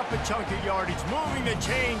 picking up a chunk of yardage, moving the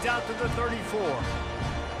chains out to the 34.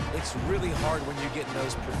 It's really hard when you get in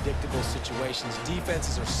those predictable situations.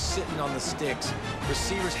 Defenses are sitting on the sticks.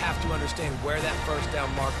 Receivers have to understand where that first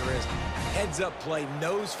down marker is. Heads-up play,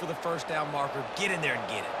 nose for the first down marker. Get in there and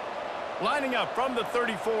get it. Lining up from the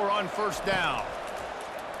 34 on first down.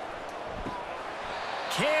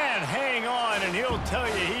 Can hang on, and he'll tell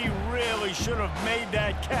you he really should have made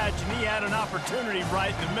that catch, and he had an opportunity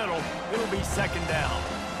right in the middle. It'll be second down.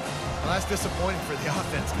 Well, that's disappointing for the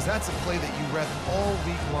offense because that's a play that you rep all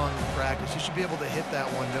week long in practice. You should be able to hit that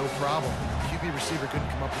one no problem. The QB receiver couldn't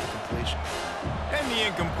come up with a completion. And the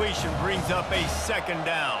incompletion brings up a second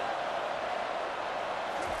down.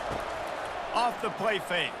 Off the play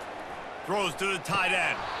fake. Throws to the tight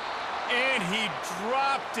end. And he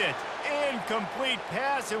dropped it. Incomplete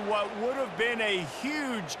pass in what would have been a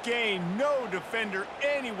huge gain. No defender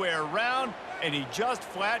anywhere around, and he just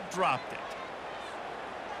flat dropped it.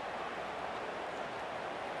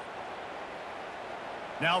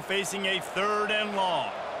 Now facing a third and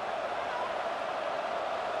long.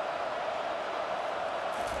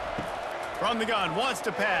 From the gun, wants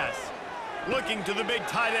to pass. Looking to the big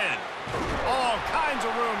tight end. All kinds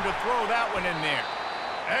of room to throw that one in there.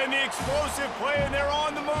 And the explosive play, and they're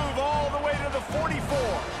on the move all the way to the 44.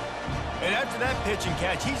 And after that pitch and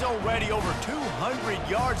catch, he's already over 200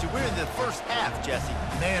 yards, and we're in the first half, Jesse.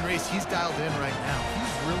 Man, Reese, he's dialed in right now.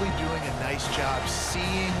 He's really doing a nice job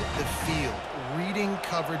seeing the field, reading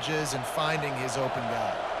coverages, and finding his open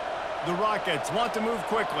guy. The Rockets want to move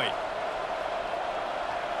quickly.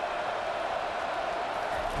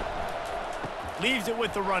 Leaves it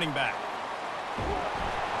with the running back.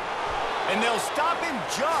 And they'll stop him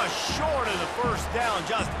just short of the first down,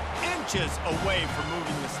 just inches away from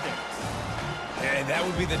moving the sticks. And that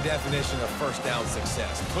would be the definition of first down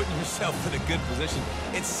success. Putting yourself in a good position.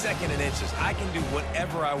 It's second and inches. I can do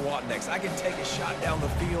whatever I want next. I can take a shot down the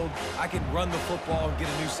field. I can run the football and get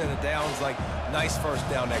a new set of downs. Like, nice first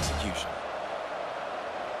down execution.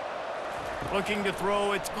 Looking to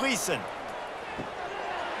throw, it's Gleason.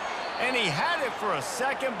 And he had it for a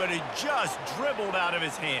second, but it just dribbled out of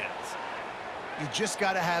his hands. You just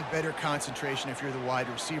got to have better concentration if you're the wide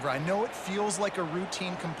receiver. I know it feels like a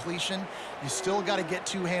routine completion. You still got to get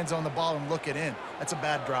two hands on the ball and look it in. That's a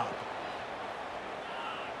bad drop.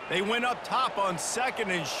 They went up top on second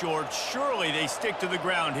and short. Surely they stick to the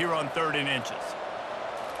ground here on third and inches.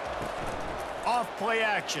 Off play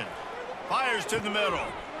action. Fires to the middle.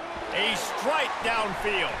 A strike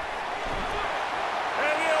downfield.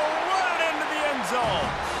 And he'll run it into the end zone.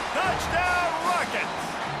 Touchdown, Rockets!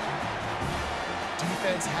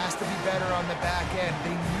 Defense has to be better on the back end.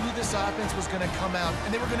 They knew this offense was going to come out,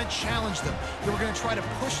 and they were going to challenge them. They were going to try to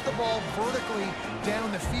push the ball vertically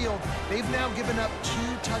down the field. They've now given up 2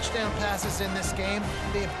 touchdown passes in this game.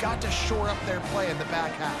 They have got to shore up their play in the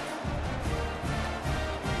back half.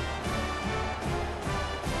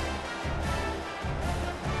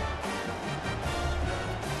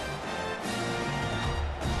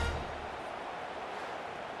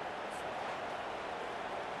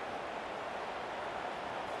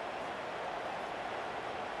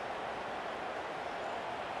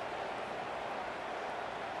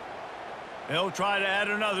 They'll try to add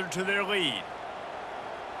another to their lead.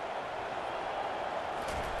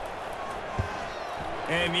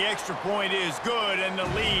 And the extra point is good, and the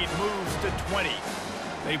lead moves to 20.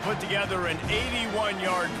 They put together an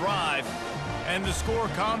 81-yard drive, and the score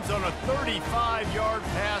comes on a 35-yard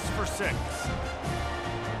pass for 6.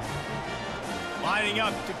 Lining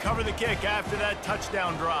up to cover the kick after that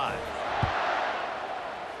touchdown drive.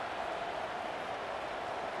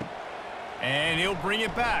 And he'll bring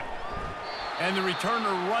it back. And the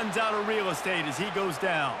returner runs out of real estate as he goes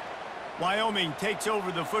down. Wyoming takes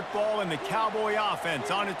over the football, and the Cowboy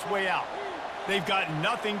offense on its way out. They've got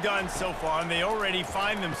nothing done so far, and they already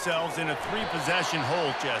find themselves in a 3-possession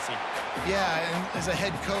hole, Jesse. Yeah, and as a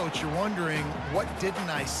head coach, you're wondering, what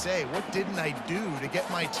didn't I say? What didn't I do to get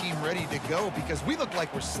my team ready to go? Because we look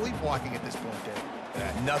like we're sleepwalking at this point, Dave.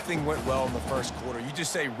 Nothing went well in the first quarter. You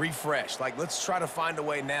just say refresh. Like, let's try to find a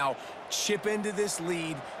way now. Chip into this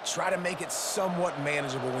lead. Try to make it somewhat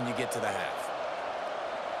manageable when you get to the half.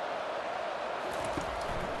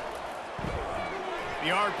 The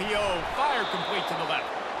RPO, fire complete to the left.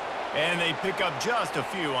 And they pick up just a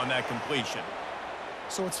few on that completion.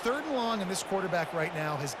 So it's 3rd and long, and this quarterback right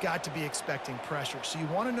now has got to be expecting pressure. So you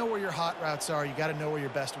want to know where your hot routes are. You got to know where your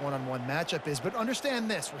best one-on-one matchup is. But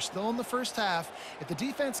understand this, we're still in the first half. If the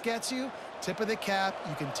defense gets you, tip of the cap,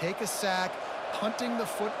 you can take a sack. Punting the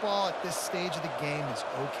football at this stage of the game is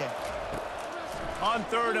okay. On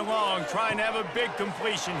 3rd and long, trying to have a big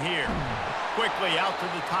completion here. Quickly out to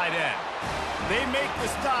the tight end. They make the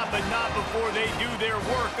stop, but not before they do their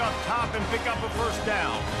work up top and pick up a first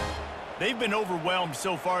down. They've been overwhelmed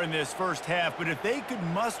so far in this first half, but if they could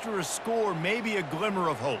muster a score, maybe a glimmer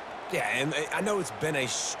of hope. Yeah, and I know it's been a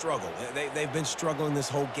struggle. They've been struggling this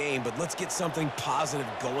whole game, but let's get something positive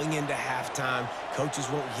going into halftime. Coaches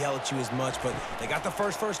won't yell at you as much, but they got the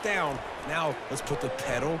first down. Now let's put the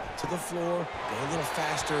pedal to the floor, go a little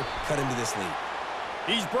faster, cut into this lead.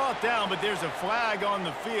 He's brought down, but there's a flag on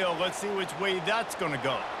the field. Let's see which way that's going to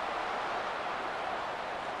go.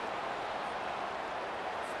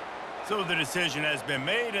 So the decision has been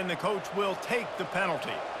made, and the coach will take the penalty.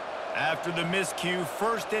 After the miscue,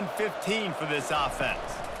 1st and 15 for this offense.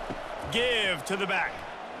 Give to the back.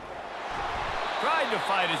 Tried to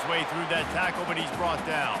fight his way through that tackle, but he's brought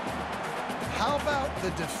down. How about the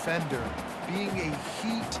defender being a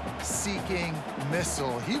heat-seeking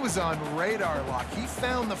missile? He was on radar lock. He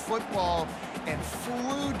found the football and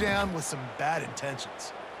flew down with some bad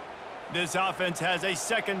intentions. This offense has a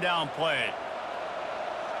 2nd down play.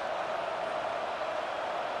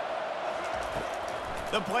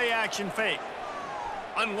 The play-action fake.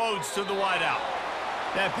 Unloads to the wideout.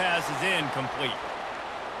 That pass is incomplete.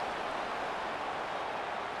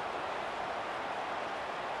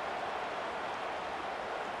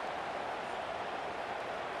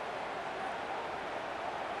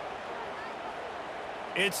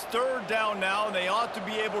 It's 3rd down now, and they ought to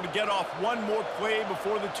be able to get off one more play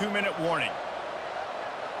before the 2-minute warning.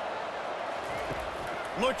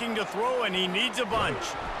 Looking to throw, and he needs a bunch.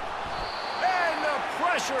 And the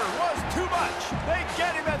pressure was too much. They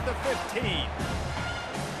get him at the 15.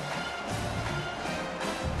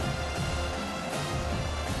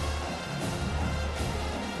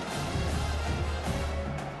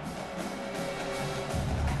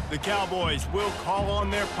 The Cowboys will call on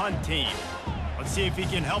their punt team. Let's see if he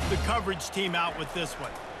can help the coverage team out with this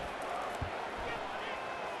one.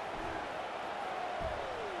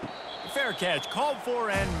 Fair catch, called for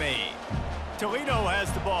and made. Toledo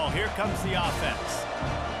has the ball. Here comes the offense.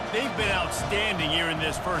 They've been outstanding here in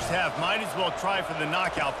this first half. Might as well try for the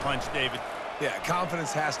knockout punch, David. Yeah,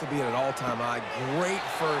 confidence has to be at an all-time high. Great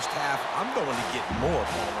first half. I'm going to get more,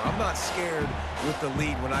 Palmer. I'm not scared with the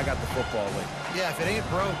lead when I got the football late. Yeah, if it ain't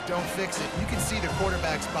broke, don't fix it. You can see the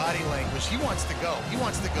quarterback's body language. He wants to go. He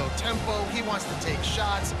wants to go tempo. He wants to take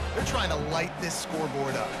shots. They're trying to light this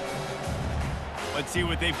scoreboard up. Let's see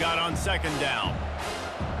what they've got on 2nd down.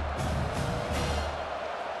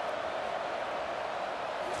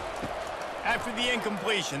 After the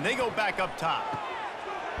incompletion, they go back up top.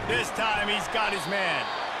 This time he's got his man.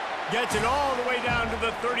 Gets it all the way down to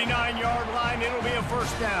the 39-yard line. It'll be a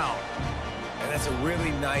first down. And that's a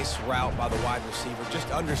really nice route by the wide receiver. Just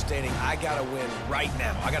understanding I got to win right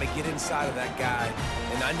now. I got to get inside of that guy.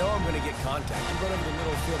 And I know I'm going to get contact. You run over the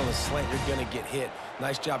middle field on a slant, you're going to get hit.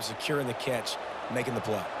 Nice job securing the catch, making the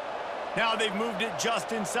play. Now they've moved it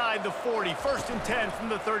just inside the 40. 1st and 10 from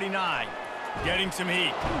the 39. Getting some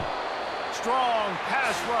heat. Strong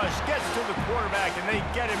pass rush, gets to the quarterback, and they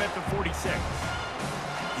get him at the 46.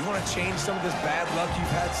 You want to change some of this bad luck you've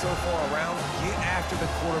had so far around? Get after the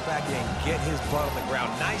quarterback and get his butt on the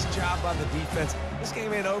ground. Nice job by the defense. This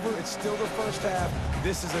game ain't over. It's still the first half.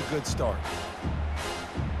 This is a good start.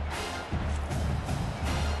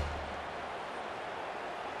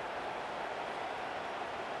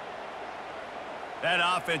 That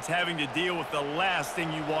offense having to deal with the last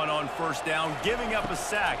thing you want on 1st down, giving up a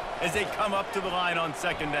sack as they come up to the line on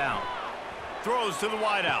 2nd down. Throws to the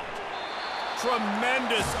wideout.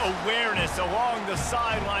 Tremendous awareness along the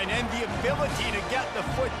sideline and the ability to get the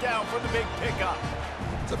foot down for the big pickup.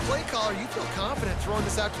 As a play caller, you feel confident throwing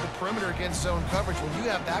this out to the perimeter against zone coverage when you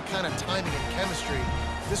have that kind of timing and chemistry.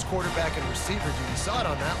 This quarterback and receiver do. You saw it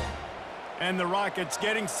on that one. And the Rockets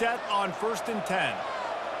getting set on 1st and 10.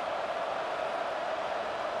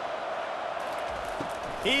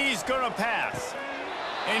 He's going to pass.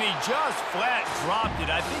 And he just flat dropped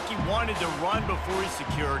it. I think he wanted to run before he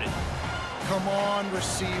secured it. Come on,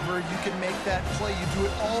 receiver. You can make that play. You do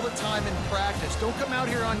it all the time in practice. Don't come out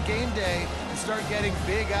here on game day and start getting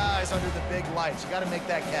big eyes under the big lights. You got to make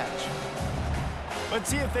that catch. Let's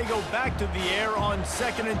see if they go back to the air on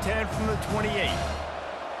 2nd and 10 from the 28.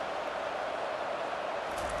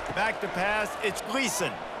 Back to pass. It's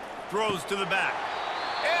Gleason. Throws to the back.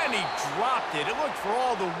 And he dropped it. It looked for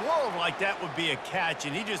all the world like that would be a catch,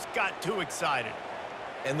 and he just got too excited.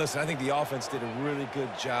 And listen, I think the offense did a really good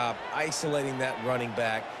job isolating that running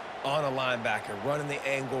back on a linebacker, running the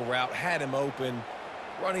angle route, had him open.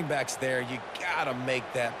 Running back's there. You got to make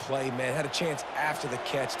that play, man. Had a chance after the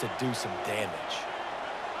catch to do some damage.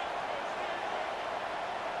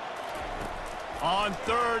 On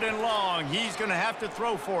 3rd and long, he's going to have to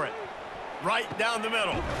throw for it. Right down the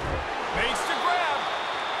middle. Makes the grab.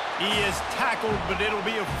 He is tackled, but it'll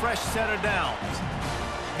be a fresh set of downs.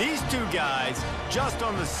 These two guys, just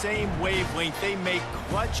on the same wavelength, they make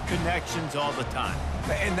clutch connections all the time.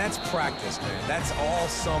 And that's practice, man. That's all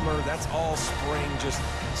summer. That's all spring. Just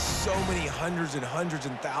so many hundreds and hundreds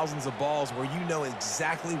and thousands of balls where you know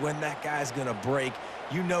exactly when that guy's going to break.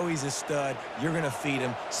 You know he's a stud. You're going to feed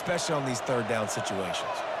him, especially on these 3rd down situations.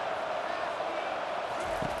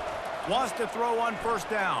 Wants to throw on 1st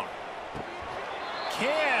down.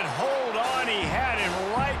 Can't hold on. He had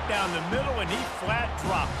it right down the middle, and he flat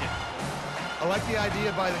dropped it. I like the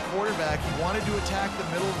idea by the quarterback. He wanted to attack the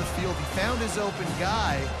middle of the field. He found his open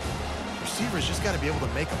guy. Receivers just got to be able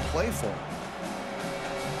to make a play for him.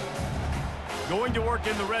 Going to work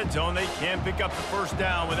in the red zone. They can't pick up the 1st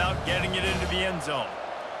down without getting it into the end zone.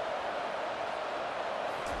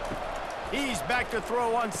 He's back to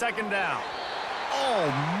throw on 2nd down.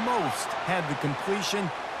 Almost had the completion,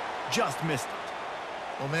 just missed it.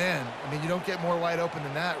 Well, man, I mean, you don't get more wide open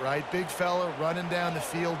than that, right? Big fella running down the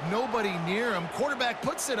field, nobody near him. Quarterback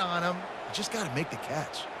puts it on him. You just got to make the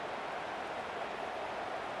catch.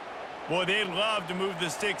 Boy, they'd love to move the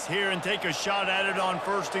sticks here and take a shot at it on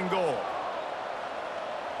 1st and goal.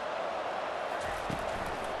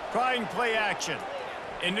 Trying play action.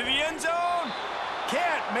 Into the end zone.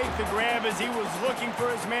 Can't make the grab as he was looking for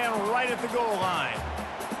his man right at the goal line.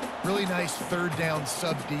 Really nice 3rd down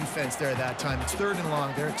sub-defense there that time. It's 3rd and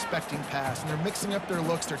long. They're expecting pass, and they're mixing up their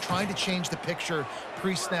looks. They're trying to change the picture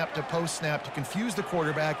pre-snap to post-snap to confuse the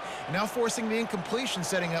quarterback, and now forcing the incompletion,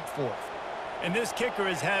 setting up 4th. And this kicker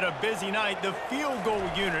has had a busy night. The field goal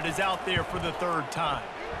unit is out there for the 3rd time.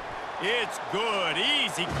 It's good.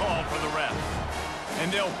 Easy call for the ref.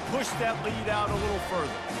 And they'll push that lead out a little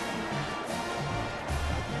further.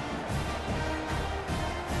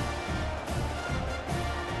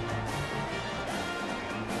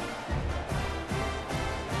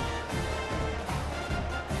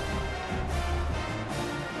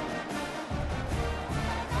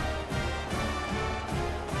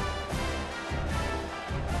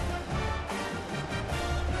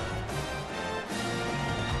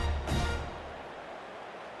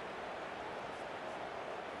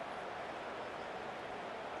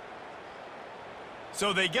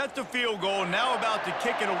 So they get the field goal, now about to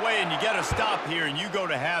kick it away, and you get a stop here, and you go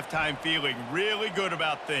to halftime feeling really good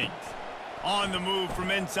about things. On the move from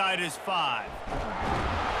inside his 5.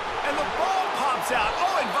 And the ball pops out.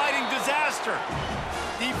 Oh, inviting disaster.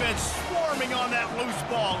 Defense swarming on that loose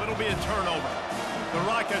ball. It'll be a turnover. The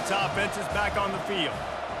Rockets offense is back on the field.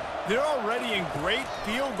 They're already in great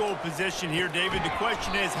field goal position here, David. The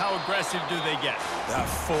question is, how aggressive do they get?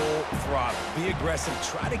 Full throttle. Be aggressive.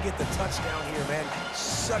 Try to get the touchdown here, man.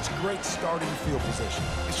 Such great starting field position.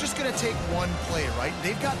 It's just going to take one play, right?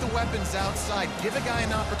 They've got the weapons outside. Give a guy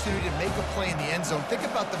an opportunity to make a play in the end zone. Think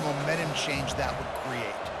about the momentum change that would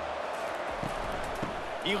create.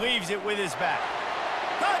 He leaves it with his back.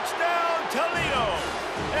 Touchdown, Toledo!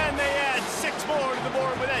 And they add 6 more to the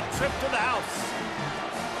board with that trip to the house.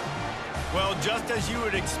 Well, just as you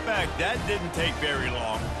would expect, that didn't take very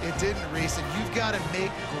long. It didn't, Reese, and you've got to make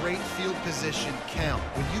great field position count.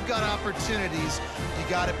 When you've got opportunities, you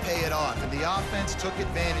got to pay it off. And the offense took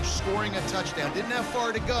advantage, scoring a touchdown. Didn't have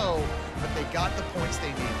far to go, but they got the points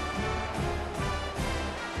they needed.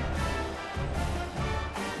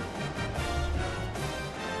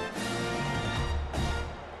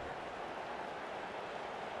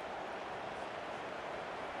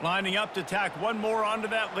 Lining up to tack one more onto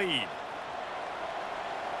that lead.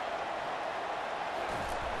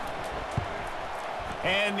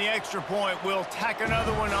 And the extra point will tack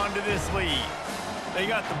another one onto this lead. They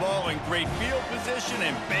got the ball in great field position,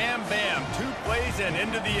 and bam, bam, 2 plays and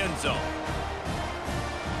into the end zone.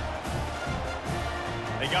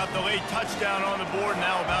 They got the late touchdown on the board,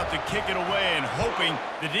 now about to kick it away and hoping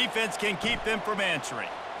the defense can keep them from answering.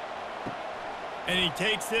 And he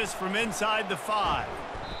takes this from inside the 5.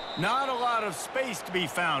 Not a lot of space to be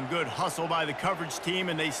found. Good hustle by the coverage team,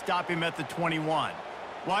 and they stop him at the 21.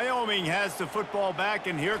 Wyoming has the football back,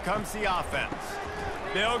 and here comes the offense.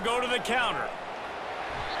 They'll go to the counter.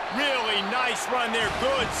 Really nice run there.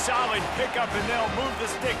 Good, solid pickup, and they'll move the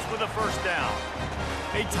sticks with a 1st down.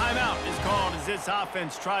 A timeout is called as this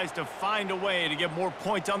offense tries to find a way to get more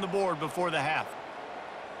points on the board before the half.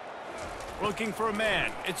 Looking for a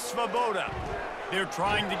man. It's Svoboda. They're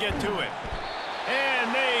trying to get to him.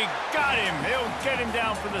 And they got him. He'll get him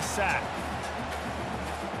down for the sack.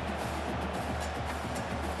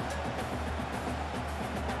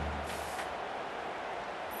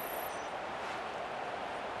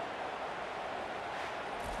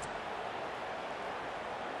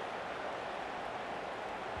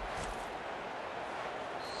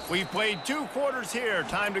 We've played 2 quarters here.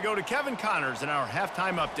 Time to go to Kevin Connors in our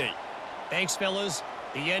halftime update. Thanks, fellas.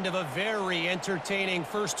 The end of a very entertaining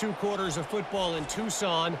first 2 quarters of football in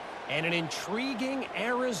Tucson and an intriguing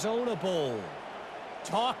Arizona Bowl.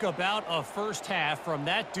 Talk about a first half from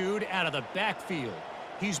that dude out of the backfield.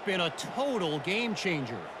 He's been a total game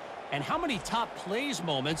changer. And how many top plays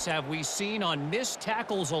moments have we seen on missed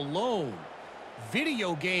tackles alone?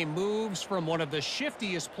 Video game moves from one of the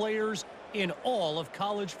shiftiest players in all of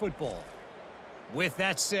college football. With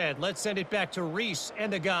that said, let's send it back to Reese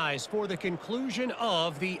and the guys for the conclusion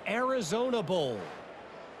of the Arizona Bowl.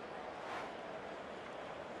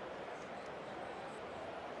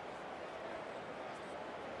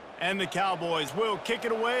 And the Cowboys will kick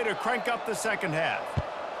it away to crank up the second half.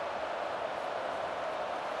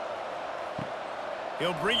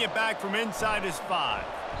 He'll bring it back from inside his 5.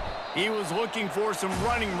 He was looking for some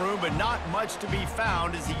running room, but not much to be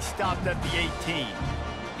found as he stopped at the 18.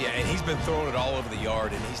 Yeah, and he's been throwing it all over the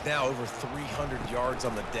yard, and he's now over 300 yards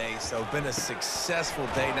on the day, so been a successful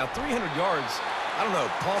day. Now, 300 yards, I don't know,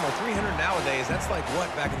 Palmer, 300 nowadays, that's like what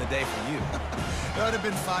back in the day for you? That would have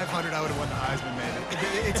been 500. I would have won the Heisman, man.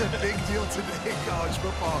 It's a big deal today in college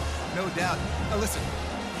football, no doubt. Now, listen,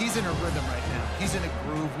 he's in a rhythm right now. He's in a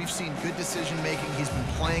groove. We've seen good decision-making. He's been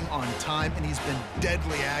playing on time, and he's been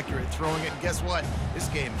deadly accurate throwing it. And guess what? This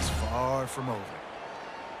game is far from over.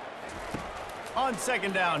 On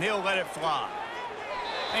second down, he'll let it fly.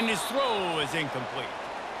 And his throw is incomplete.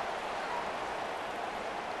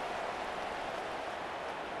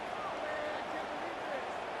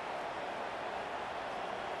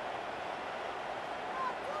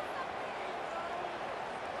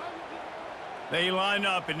 They line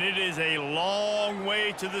up, and it is a long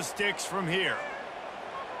way to the sticks from here.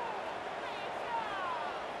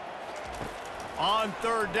 On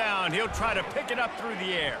third down, he'll try to pick it up through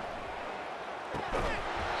the air.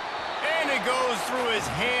 And it goes through his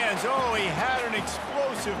hands. Oh, he had an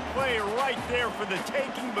explosive play right there for the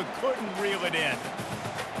taking, but couldn't reel it in.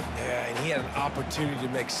 Yeah, and he had an opportunity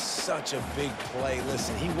to make such a big play.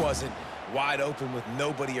 Listen, he wasn't wide open with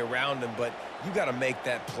nobody around him, but you got to make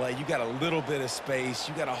that play. You got a little bit of space.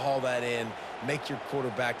 You got to haul that in, make your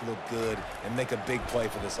quarterback look good, and make a big play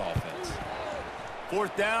for this offense.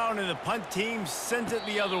 Fourth down, and the punt team sends it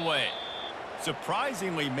the other way.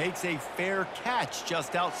 Surprisingly makes a fair catch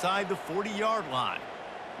just outside the 40-yard line.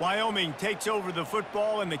 Wyoming takes over the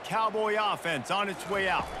football, and the Cowboy offense on its way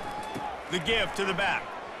out. The give to the back.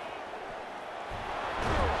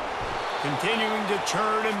 Continuing to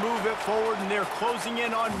churn and move it forward, and they're closing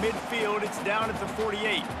in on midfield. It's down at the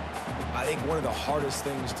 48. I think one of the hardest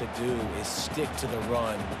things to do is stick to the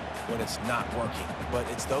run when it's not working. But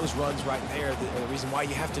it's those runs right there the reason why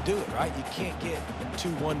you have to do it, right? You can't get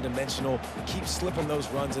too one-dimensional. Keep slipping those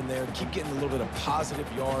runs in there. Keep getting a little bit of positive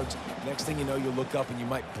yards. Next thing you know, you look up and you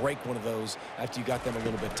might break one of those after you got them a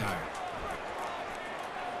little bit tired.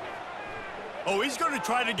 Oh, he's going to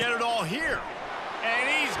try to get it all here. And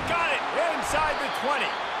he's got it inside the 20.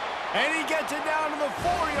 And he gets it down to the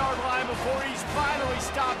 4-yard line before he's finally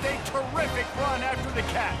stopped. A terrific run after the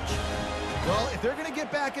catch. Well, if they're going to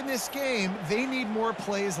get back in this game, they need more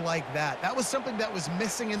plays like that. That was something that was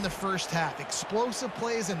missing in the first half. Explosive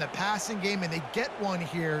plays in the passing game, and they get one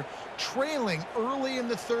here, trailing early in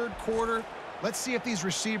the third quarter. Let's see if these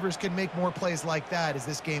receivers can make more plays like that as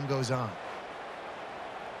this game goes on.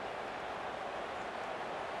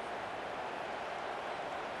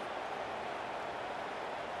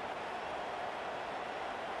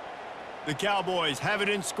 The Cowboys have it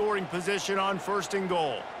in scoring position on first and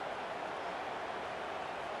goal.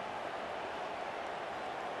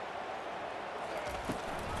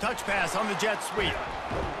 Touch pass on the jet sweep.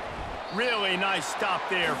 Really nice stop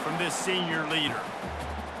there from this senior leader.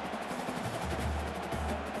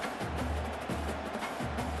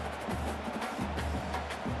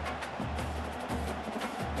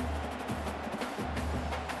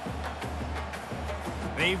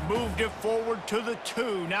 They've moved it forward to the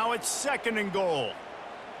 2. Now it's second and goal.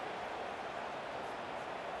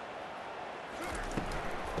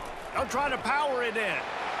 They'll try to power it in.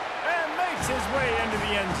 And makes his way into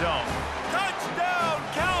the end zone. Touchdown,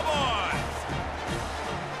 Cowboys!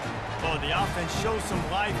 Oh, the offense shows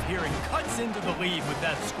some life here and cuts into the lead with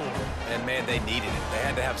that score. And, man, they needed it. They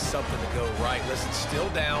had to have something to go right. Listen, still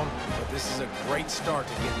down, but this is a great start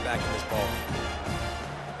to getting back in this ball game.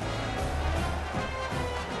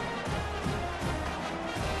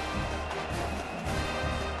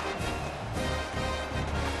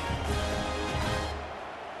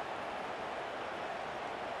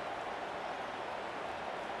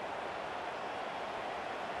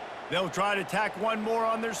 They'll try to tack one more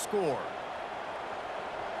on their score.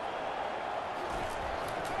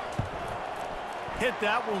 Hit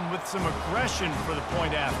that one with some aggression for the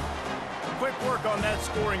point after. Quick work on that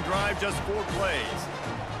scoring drive, just 4 plays.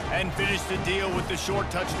 And finished the deal with the short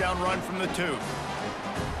touchdown run from the 2.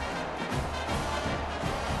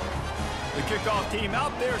 The kickoff team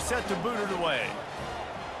out there set to boot it away.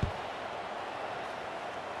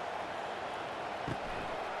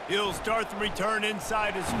 He'll start the return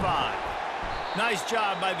inside his 5. Nice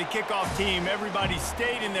job by the kickoff team. Everybody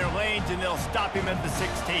stayed in their lanes, and they'll stop him at the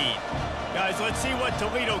 16. Guys, let's see what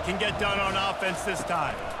Toledo can get done on offense this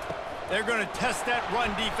time. They're going to test that run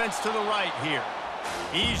defense to the right here.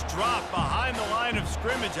 He's dropped behind the line of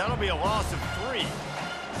scrimmage. That'll be a loss of 3.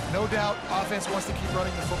 No doubt, offense wants to keep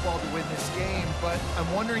running the football to win this game, but I'm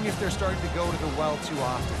wondering if they're starting to go to the well too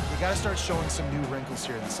often. They got to start showing some new wrinkles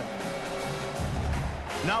here in the second.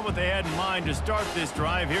 Not what they had in mind to start this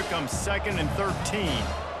drive. Here comes 2nd and 13.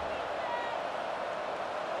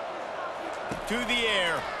 To the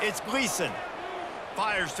air, it's Gleason.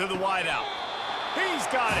 Fires to the wideout. He's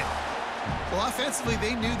got it. Well, offensively,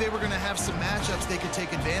 they knew they were going to have some matchups they could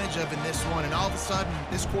take advantage of in this one, and all of a sudden,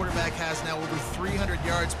 this quarterback has now over 300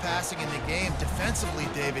 yards passing in the game. Defensively,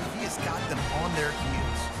 David, he has got them on their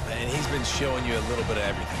heels. And he's been showing you a little bit of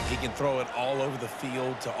everything. He can throw it all over the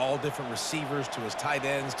field to all different receivers, to his tight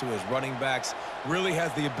ends, to his running backs. Really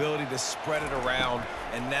has the ability to spread it around,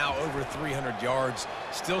 and now over 300 yards.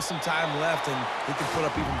 Still some time left, and he can put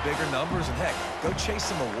up even bigger numbers. And, heck, go chase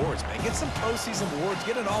some awards, man. Get some postseason awards.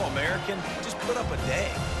 Get an All-American. Just put up a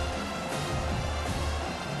day.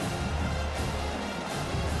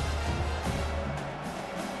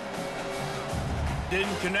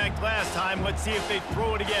 Didn't connect last time. Let's see if they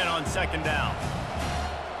throw it again on 2nd down.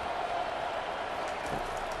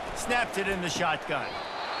 Snapped it in the shotgun.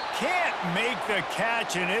 Can't make the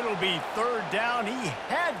catch, and it'll be 3rd down. He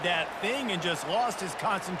had that thing and just lost his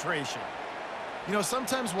concentration. You know,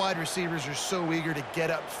 sometimes wide receivers are so eager to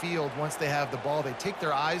get upfield once they have the ball. They take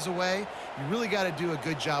their eyes away. You really got to do a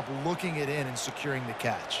good job looking it in and securing the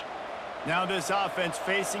catch. Now this offense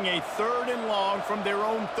facing a 3rd and long from their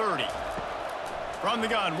own 30. From the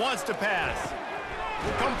gun, wants to pass.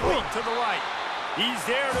 Complete to the right. He's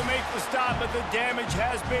there to make the stop, but the damage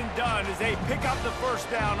has been done as they pick up the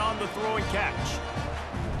 1st down on the throw and catch.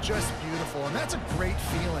 Just beautiful, and that's a great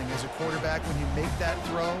feeling as a quarterback when you make that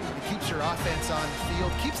throw. It keeps your offense on the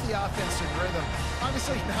field, keeps the offense in rhythm.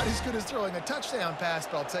 Obviously not as good as throwing a touchdown pass,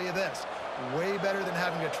 but I'll tell you this, way better than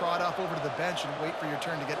having to trot off over to the bench and wait for your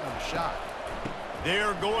turn to get another shot.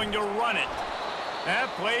 They're going to run it. That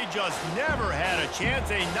play just never had a chance.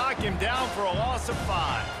 They knock him down for a loss of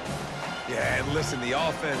 5. Yeah, and listen, the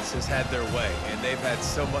offense has had their way, and they've had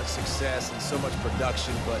so much success and so much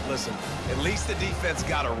production. But listen, at least the defense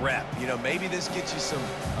got a rep. You know, maybe this gets you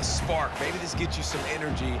a spark. Maybe this gets you some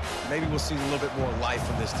energy. Maybe we'll see a little bit more life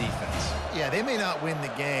from this defense. Yeah, they may not win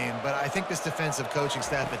the game, but I think this defensive coaching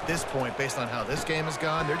staff at this point, based on how this game has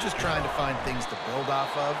gone, they're just trying to find things to build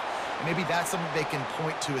off of. Maybe that's something they can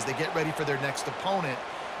point to as they get ready for their next opponent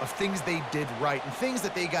of things they did right and things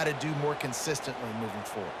that they got to do more consistently moving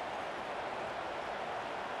forward.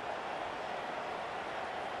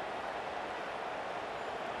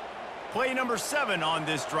 Play number 7 on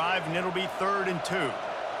this drive, and it'll be 3rd and 2.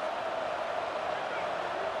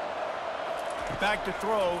 Back to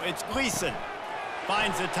throw, it's Gleason.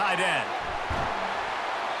 Finds the tight end.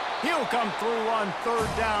 He'll come through on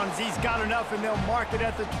 3rd down as he's got enough, and they'll mark it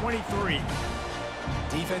at the 23.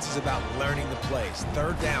 Defense is about learning the plays.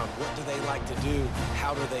 3rd down, what do they like to do?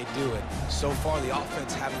 How do they do it? So far, the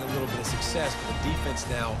offense having a little bit of success, but the defense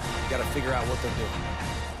now got to figure out what they're doing.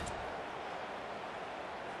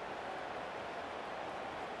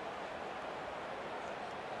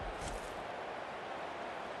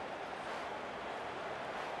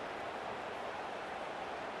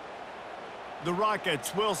 The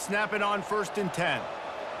Rockets will snap it on 1st and 10.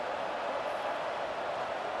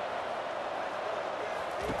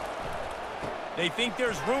 They think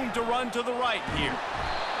there's room to run to the right here.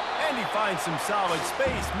 And he finds some solid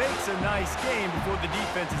space, makes a nice game before the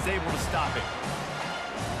defense is able to stop it.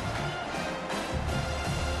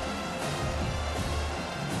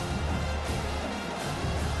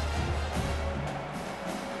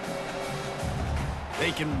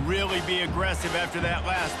 They can really be aggressive after that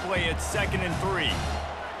last play. It's 2nd and 3.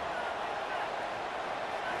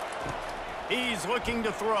 He's looking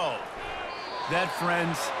to throw. That,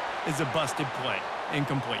 friends, is a busted play.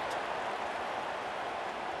 Incomplete.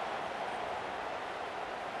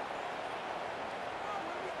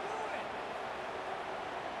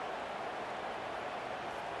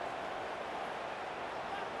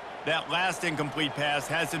 That last incomplete pass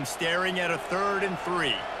has him staring at a 3rd and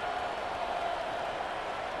 3.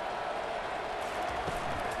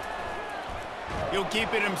 He'll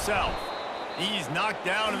keep it himself. He's knocked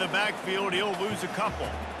down in the backfield. He'll lose a couple.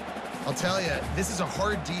 I'll tell you, this is a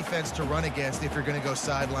hard defense to run against if you're going to go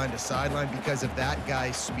sideline to sideline because of that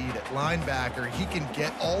guy's speed at linebacker. He can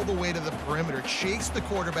get all the way to the perimeter, chase the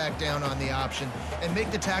quarterback down on the option, and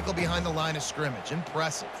make the tackle behind the line of scrimmage.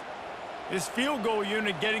 Impressive. His field goal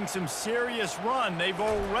unit getting some serious run. They've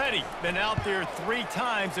already been out there 3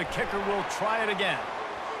 times. The kicker will try it again.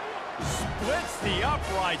 Splits the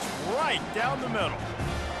uprights right down the middle.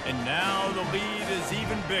 And now the lead is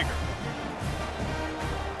even bigger.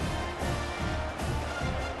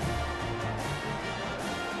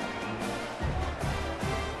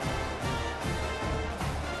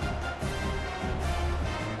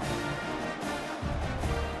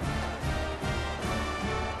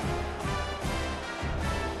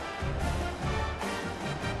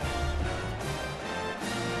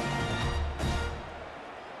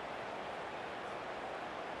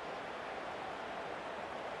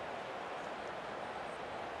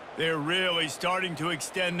 They're really starting to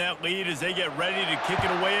extend that lead as they get ready to kick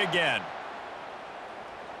it away again.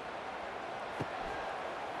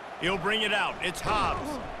 He'll bring it out. It's Hobbs.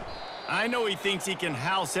 I know he thinks he can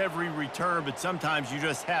house every return, but sometimes you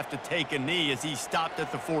just have to take a knee as he stopped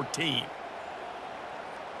at the 14.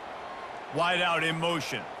 Wide out in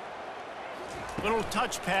motion. Little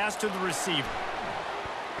touch pass to the receiver.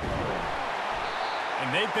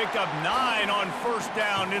 And they pick up 9 on first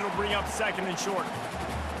down. It'll bring up 2nd and short.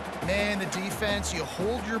 Man, the defense, you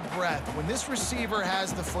hold your breath. When this receiver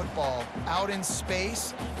has the football out in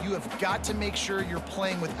space, you have got to make sure you're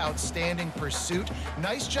playing with outstanding pursuit.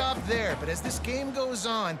 Nice job there, but as this game goes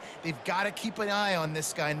on, they've got to keep an eye on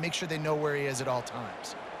this guy and make sure they know where he is at all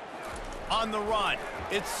times. On the run,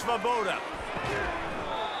 it's Svoboda.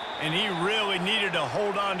 And he really needed to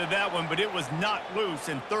hold on to that one, but it was not loose,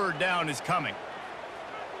 and 3rd down is coming.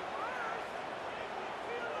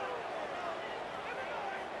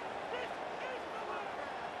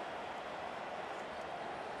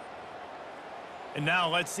 And now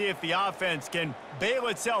let's see if the offense can bail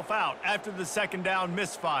itself out after the 2nd down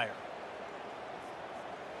misfire.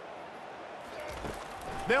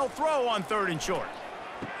 They'll throw on 3rd and short.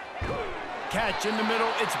 Catch in the middle,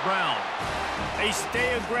 it's Brown. They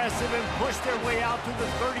stay aggressive and push their way out to the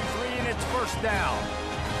 33, and it's 1st down.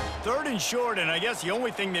 3rd and short, and I guess the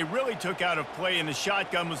only thing they really took out of play in the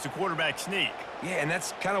shotgun was the quarterback sneak. Yeah, and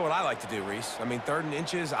that's kind of what I like to do, Reese. I mean, 3rd and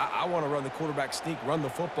inches, I want to run the quarterback sneak, run the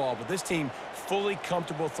football, but this team fully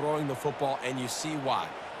comfortable throwing the football, and you see why.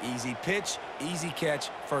 Easy pitch, easy catch,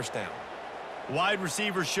 1st down. Wide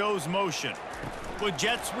receiver shows motion. With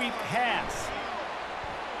jet sweep pass.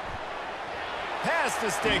 Pass the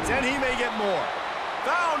sticks, and he may get more.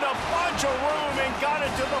 Found a bunch of room and got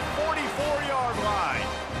it to the 44-yard line.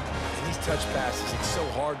 And these touch passes, it's so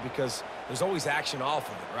hard because there's always action off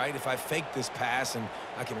of it, right? If I fake this pass and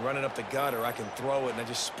I can run it up the gut or I can throw it and it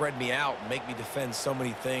just spread me out and make me defend so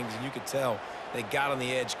many things, and you could tell they got on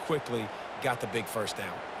the edge quickly, got the big 1st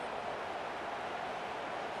down.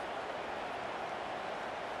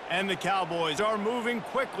 And the Cowboys are moving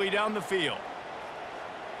quickly down the field.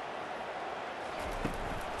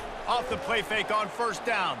 Off the play fake on 1st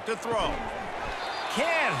down to throw.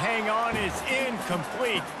 Can't hang on, it's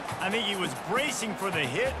incomplete. I think he was bracing for the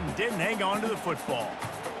hit and didn't hang on to the football.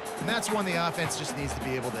 And that's one the offense just needs to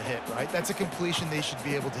be able to hit, right? That's a completion they should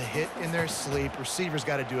be able to hit in their sleep. Receivers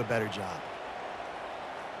got to do a better job.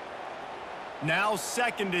 Now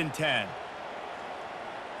 2nd and 10.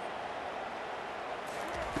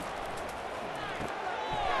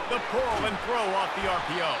 The pull and throw off the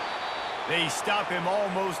RPO. They stop him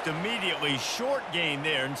almost immediately. Short gain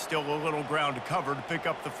there and still a little ground to cover to pick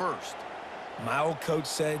up the 1st. My old coach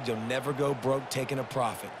said you'll never go broke taking a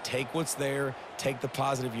profit. Take what's there, take the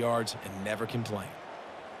positive yards, and never complain.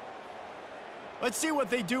 Let's see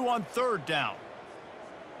what they do on 3rd down.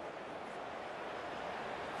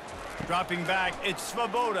 Dropping back, it's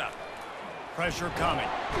Svoboda. Pressure coming.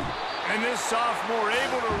 And this sophomore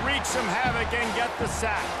able to wreak some havoc and get the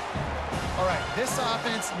sack. All right, this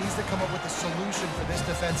offense needs to come up with a solution for this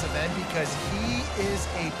defensive end because he is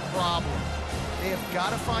a problem. They have got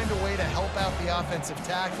to find a way to help out the offensive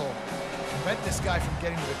tackle and prevent this guy from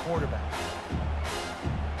getting to the quarterback.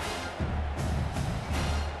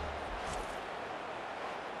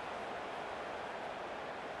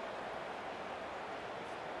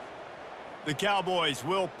 The Cowboys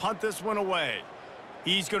will punt this one away.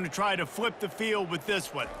 He's going to try to flip the field with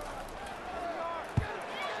this one.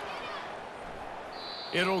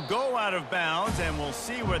 It'll go out of bounds, and we'll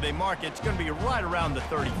see where they mark it. It's going to be right around the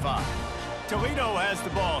 35. Toledo has the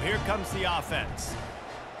ball. Here comes the offense.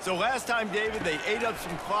 So last time, David, they ate up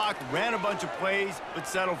some clock, ran a bunch of plays, but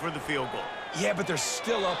settled for the field goal. Yeah, but they're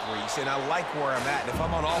still up, Reese, and I like where I'm at. And if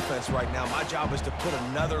I'm on offense right now, my job is to put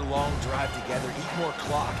another long drive together, eat more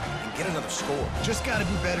clock, and get another score. Just got to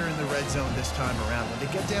be better in the red zone this time around. When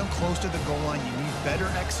they get down close to the goal line, you need better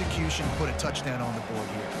execution to put a touchdown on the board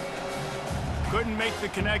here. Couldn't make the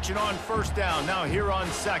connection on first down. Now here on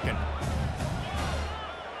second.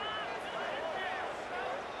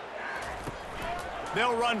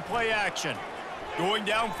 They'll run play action. Going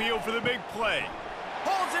downfield for the big play.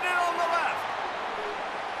 Pulls it in on the left.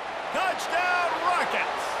 Touchdown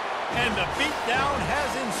Rockets! And the beatdown has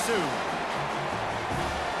ensued.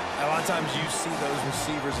 A lot of times you see those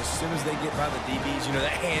receivers, as soon as they get by the DBs, you know,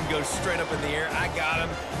 that hand goes straight up in the air. I got him.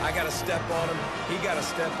 I got to step on him. He got to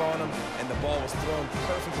step on him. And the ball was thrown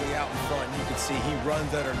perfectly out in front. And you can see he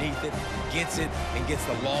runs underneath it, gets it, and gets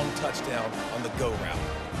the long touchdown on the go route.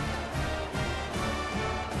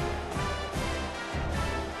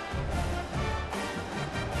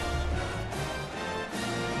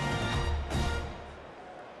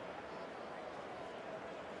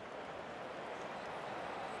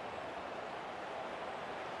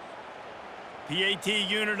 PAT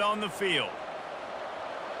unit on the field.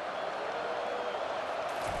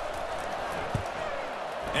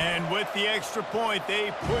 And with the extra point,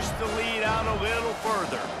 they push the lead out a little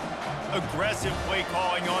further. Aggressive play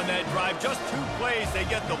calling on that drive. Just 2 plays, they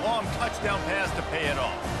get the long touchdown pass to pay it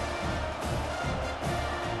off.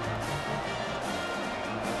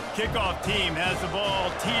 Kickoff team has the ball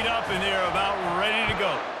teed up and they're about ready to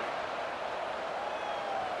go.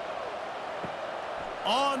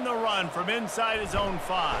 On the run from inside his own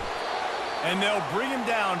 5. And they'll bring him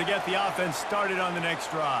down to get the offense started on the next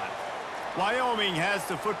drive. Wyoming has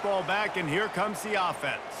the football back, and here comes the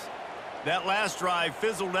offense. That last drive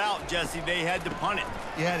fizzled out, Jesse. They had to punt it.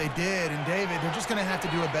 Yeah, they did. And, David, they're just going to have to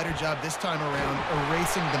do a better job this time around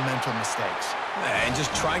erasing the mental mistakes. And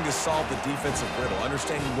just trying to solve the defensive riddle,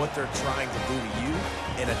 understanding what they're trying to do to you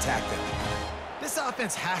and attack them. This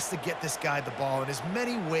offense has to get this guy the ball in as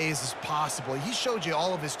many ways as possible. He showed you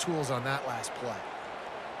all of his tools on that last play.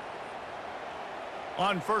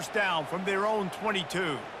 On first down from their own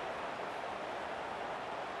 22.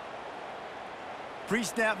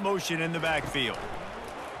 Pre-snap motion in the backfield.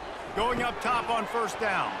 Going up top on first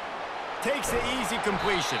down. Takes the easy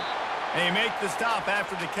completion. They make the stop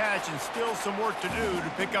after the catch, and still some work to do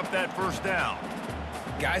to pick up that first down.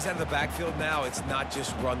 Guys out of the backfield now, it's not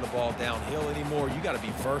just run the ball downhill anymore. You got to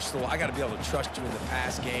be versatile. I got to be able to trust you in the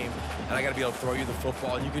pass game, and I got to be able to throw you the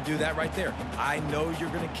football, and you can do that right there. I know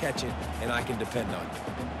you're going to catch it, and I can depend on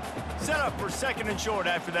you. Set up for second and short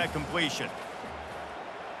after that completion.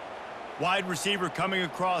 Wide receiver coming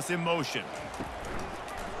across in motion.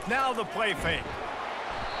 Now the play fake.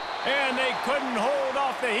 And they couldn't hold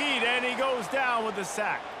off the heat, and he goes down with a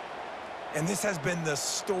sack. And this has been the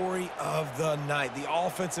story of the night. The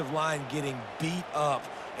offensive line getting beat up,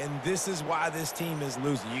 and this is why this team is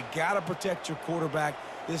losing. You got to protect your quarterback.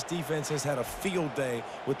 This defense has had a field day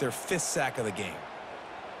with their 5th sack of the game.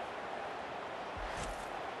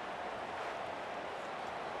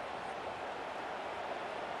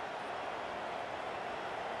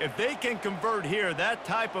 If they can convert here, that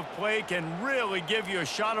type of play can really give you a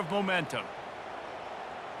shot of momentum.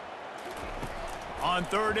 On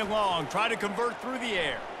 3rd and long, try to convert through the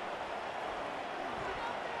air.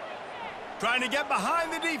 Trying to get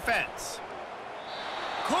behind the defense.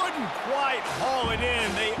 Couldn't quite haul it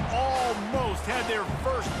in. They almost had their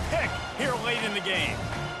first pick here late in the game.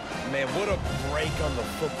 Man, what a break on the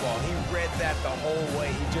football. He read that the whole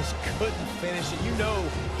way. He just couldn't finish it. You know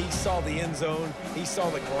he saw the end zone. He saw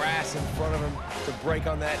the grass in front of him to break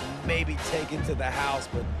on that and maybe take it to the house,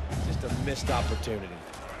 but just a missed opportunity.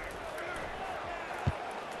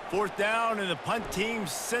 4th down, and the punt team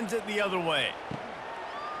sends it the other way.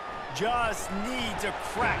 Just needs a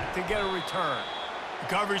crack to get a return. The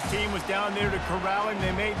coverage team was down there to corral him.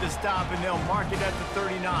 They made the stop, and they'll mark it at the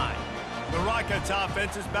 39. The Rockets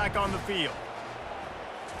offense is back on the field.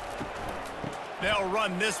 They'll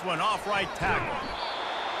run this one off right tackle.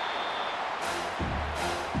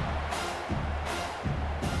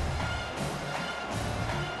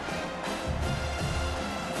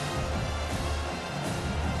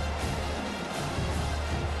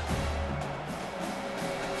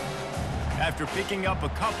 After picking up a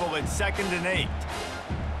couple at 2nd and 8.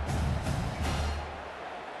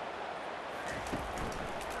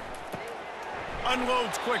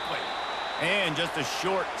 Unloads quickly. And just a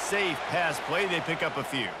short, safe pass play. They pick up a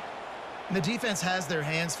few. And the defense has their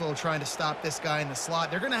hands full trying to stop this guy in the slot.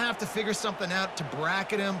 They're going to have to figure something out to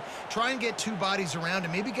bracket him, try and get two bodies around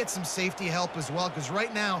him, maybe get some safety help as well, because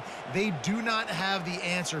right now they do not have the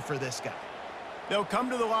answer for this guy. They'll come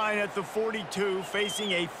to the line at the 42,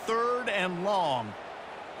 facing a 3rd and long.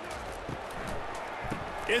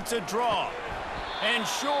 It's a draw. And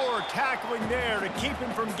sure, tackling there to keep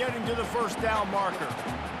him from getting to the first down marker.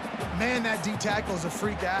 Man, that D tackle is a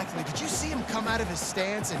freak athlete. Did you see him come out of his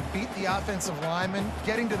stance and beat the offensive lineman,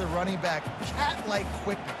 getting to the running back? Cat-like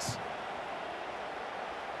quickness.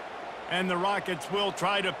 And the Rockets will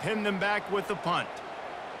try to pin them back with the punt.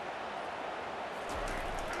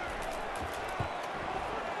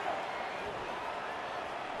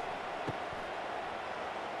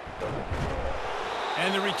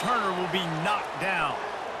 And the returner will be knocked down.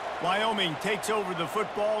 Wyoming takes over the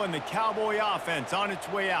football and the Cowboy offense on its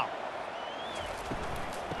way out.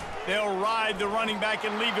 They'll ride the running back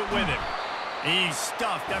and leave it with him. He's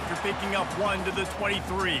stuffed after picking up 1 to the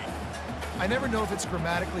 23. I never know if it's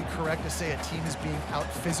grammatically correct to say a team is being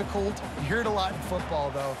out-physicaled. You hear it a lot in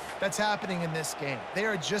football, though. That's happening in this game. They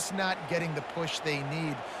are just not getting the push they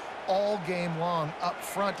need all game long up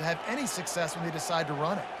front to have any success when they decide to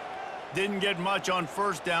run it. Didn't get much on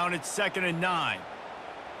first down. It's 2nd and 9.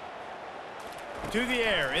 To the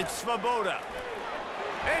air, it's Svoboda.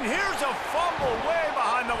 And here's a fumble way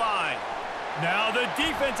behind the line. Now the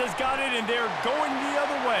defense has got it, and they're going the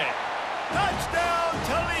other way. Touchdown,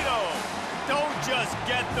 Toledo! Don't just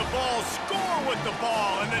get the ball, score with the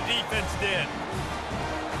ball, and the defense did.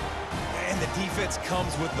 And the defense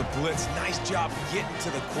comes with the blitz. Nice job getting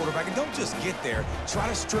to the quarterback. And don't just get there. Try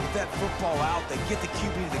to strip that football out. They get the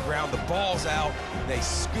QB to the ground. The ball's out. They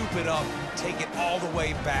scoop it up, take it all the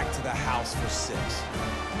way back to the house for 6.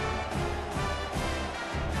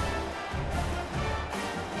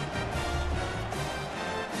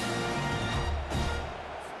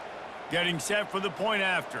 Getting set for the point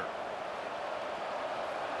after.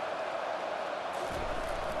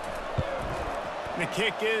 The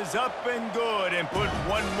kick is up and good, and put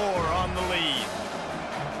one more on the lead.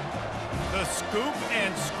 The scoop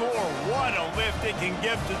and score. What a lift it can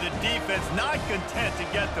give to the defense. Not content to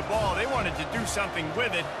get the ball. They wanted to do something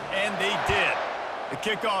with it, and they did. The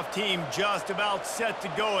kickoff team just about set to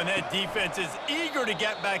go, and that defense is eager to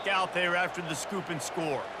get back out there after the scoop and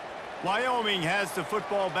score. Wyoming has the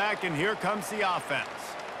football back, and here comes the offense.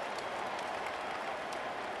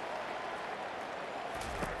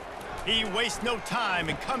 He wastes no time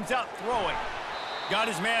and comes out throwing. Got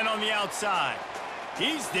his man on the outside.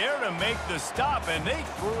 He's there to make the stop, and they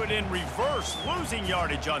threw it in reverse, losing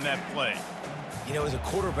yardage on that play. You know, as a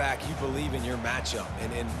quarterback, you believe in your matchup.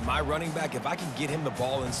 And my running back, if I can get him the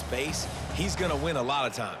ball in space, he's going to win a lot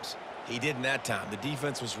of times. He did in that time. The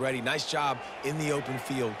defense was ready. Nice job in the open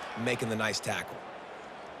field making the nice tackle.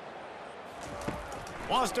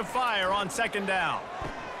 Wants to fire on 2nd down.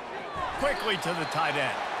 Quickly to the tight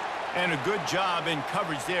end. And a good job in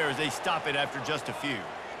coverage there as they stop it after just a few.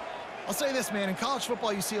 I'll say this, man. In college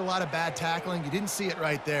football, you see a lot of bad tackling. You didn't see it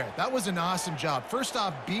right there. That was an awesome job. First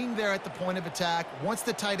off, being there at the point of attack. Once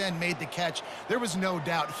the tight end made the catch, there was no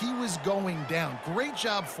doubt he was going down. Great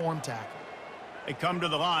job form tackle. They come to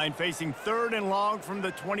the line facing 3rd and long from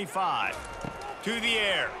the 25. To the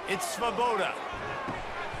air, it's Svoboda.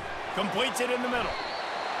 Completes it in the middle.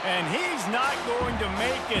 And he's not going to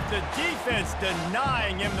make it. The defense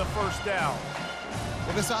denying him the first down.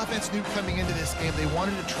 Well, this offense knew coming into this game they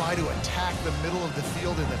wanted to try to attack the middle of the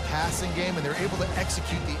field in the passing game, and they're able to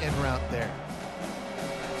execute the in route there.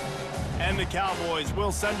 And the Cowboys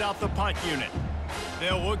will send out the punt unit.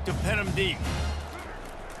 They'll look to pin him deep.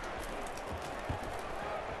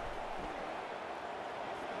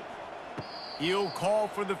 He'll call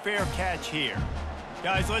for the fair catch here.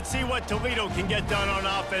 Guys, let's see what Toledo can get done on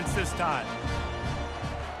offense this time.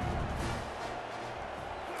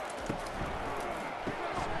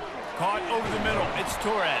 Caught over the middle. It's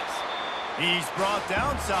Torres. He's brought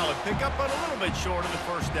down. Solid pickup, but a little bit short of the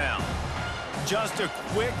first down. Just a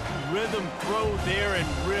quick rhythm throw there and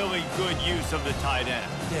really good use of the tight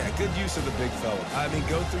end. Yeah, good use of the big fella. I mean,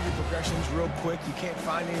 go through your progressions real quick. You can't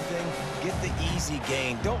find anything. Get the easy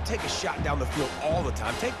gain. Don't take a shot down the field all the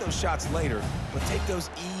time. Take those shots later, but take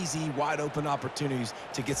those easy, wide-open opportunities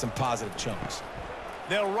to get some positive chunks.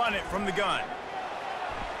 They'll run it from the gun.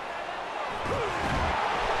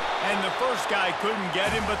 And the first guy couldn't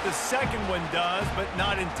get him, but the second one does, but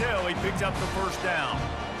not until he picks up the first down.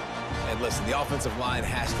 And listen, the offensive line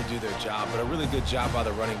has to do their job, but a really good job by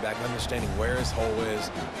the running back, understanding where his hole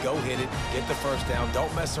is. Go hit it, get the first down,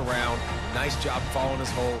 don't mess around. Nice job following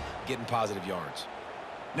his hole, getting positive yards.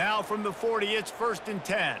 Now from the 40, it's 1st and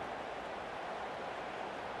 10.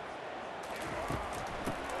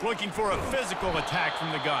 looking for a physical attack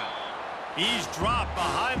from the gun. He's dropped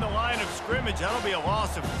behind the line of scrimmage. That'll be a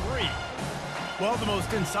loss of 3. Well, the most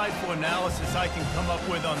insightful analysis I can come up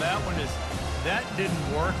with on that one is that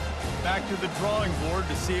didn't work. Back to the drawing board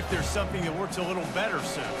to see if there's something that works a little better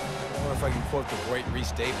soon. Or if I can quote the great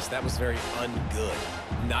Reese Davis, that was very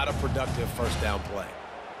ungood. Not a productive first down play.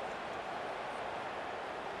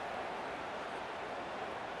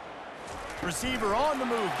 Receiver on the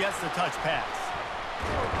move gets the touch pass.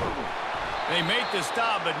 They make the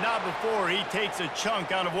stop, but not before he takes a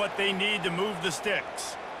chunk out of what they need to move the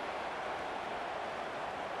sticks.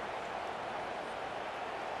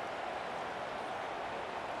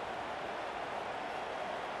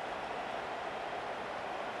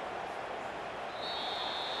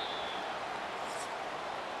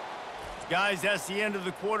 Guys, that's the end of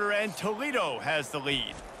the quarter, and Toledo has the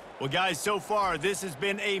lead. Well, guys, so far, this has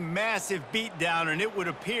been a massive beatdown, and it would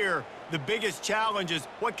appear the biggest challenge is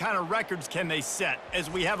what kind of records can they set as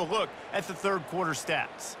we have a look at the third quarter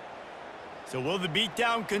stats. So will the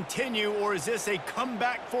beatdown continue, or is this a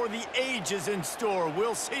comeback for the ages in store?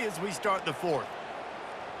 We'll see as we start the fourth.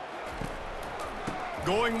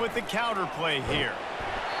 Going with the counter play here.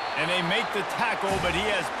 And they make the tackle, but he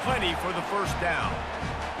has plenty for the first down.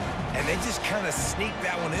 And they just kind of sneaked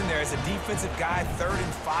that one in there as a defensive guy, 3rd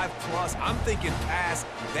and 5+. I'm thinking pass.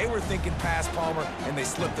 They were thinking pass, Palmer, and they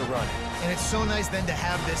slipped the run. And it's so nice then to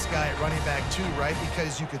have this guy at running back too, right?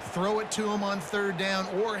 Because you could throw it to him on 3rd down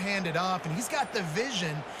or hand it off, and he's got the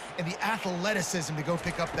vision and the athleticism to go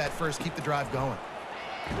pick up that first, keep the drive going.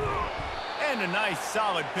 And a nice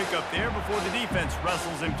solid pickup there before the defense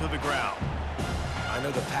wrestles him to the ground. I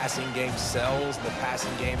know the passing game sells, and the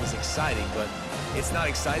passing game is exciting, but it's not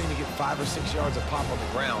exciting to get 5 or 6 yards of pop on the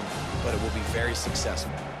ground, but it will be very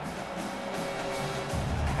successful.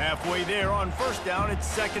 Halfway there on first down, it's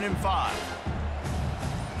 2nd and 5.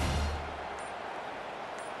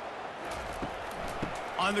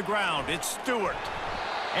 On the ground, it's Stewart.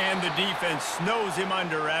 And the defense snows him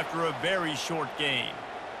under after a very short gain.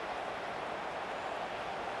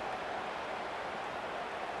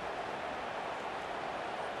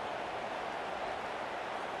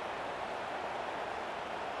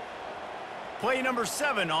 Play number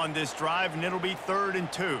 7 on this drive, and it'll be 3rd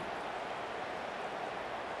and 2.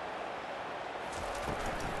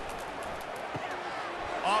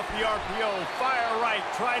 Off the RPO, fire right,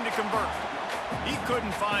 trying to convert. He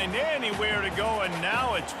couldn't find anywhere to go, and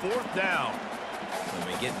now it's 4th down. I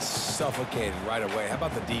mean, getting suffocated right away. How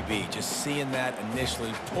about the DB? Just seeing that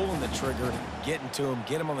initially, pulling the trigger, getting to him,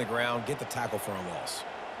 get him on the ground, get the tackle for a loss.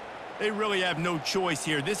 They really have no choice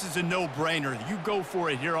here. This is a no-brainer. You go for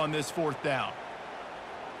it here on this 4th down.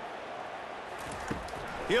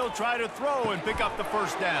 He'll try to throw and pick up the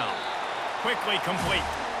first down. Quickly complete.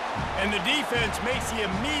 And the defense makes the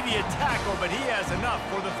immediate tackle, but he has enough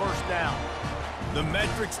for the first down. The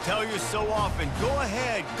metrics tell you so often, go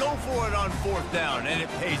ahead, go for it on 4th down, and it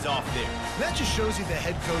pays off there. That just shows you the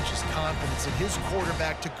head coach's confidence in his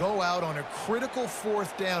quarterback to go out on a critical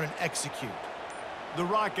 4th down and execute. The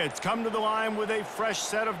Rockets come to the line with a fresh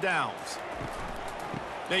set of downs.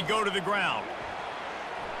 They go to the ground.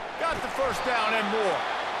 Got the first down and more.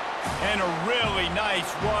 And a really nice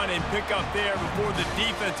run and pick up there before the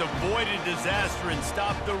defense avoided disaster and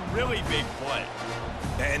stopped the really big play.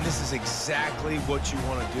 And this is exactly what you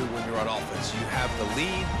want to do when you're on offense. You have the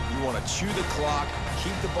lead, you want to chew the clock,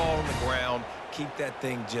 keep the ball on the ground, keep that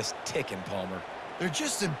thing just ticking, Palmer. They're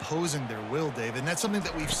just imposing their will, Dave, and that's something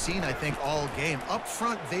that we've seen, I think, all game. Up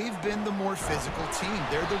front, they've been the more physical team.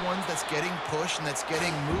 They're the ones that's getting pushed and that's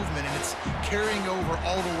getting movement, and it's carrying over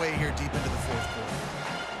all the way here deep into the 4th quarter.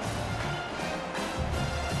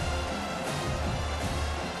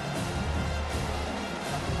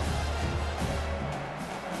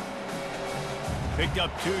 Picked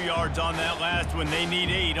up 2 yards on that last one. They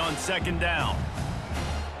need 8 on 2nd down.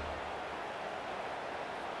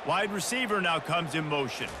 Wide receiver now comes in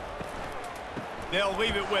motion. They'll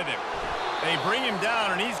leave it with him. They bring him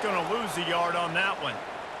down, and he's going to lose a yard on that one.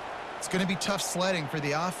 It's going to be tough sledding for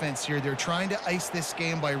the offense here. They're trying to ice this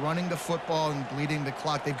game by running the football and bleeding the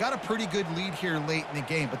clock. They've got a pretty good lead here late in the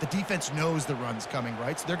game, but the defense knows the run's coming,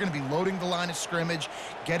 right? So they're going to be loading the line of scrimmage,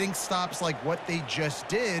 getting stops like what they just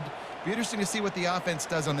did. Be interesting to see what the offense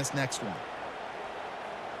does on this next one.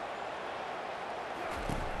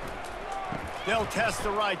 They'll test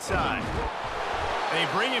the right side. They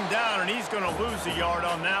bring him down, and he's going to lose a yard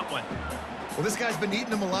on that one. Well, this guy's been eating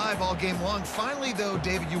them alive all game long. Finally, though,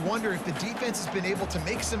 David, you wonder if the defense has been able to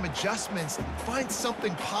make some adjustments, find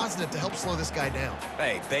something positive to help slow this guy down.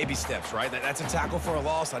 Hey, baby steps, right? That's a tackle for a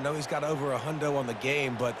loss. I know he's got over $100 on the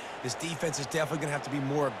game, but this defense is definitely going to have to be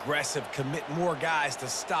more aggressive, commit more guys to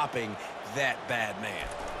stopping that bad man.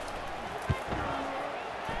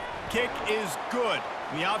 Kick is good.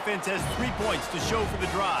 The offense has 3 points to show for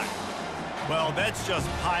the drive. Well, that's just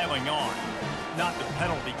piling on. Not the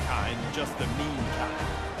penalty kind, just the mean kind.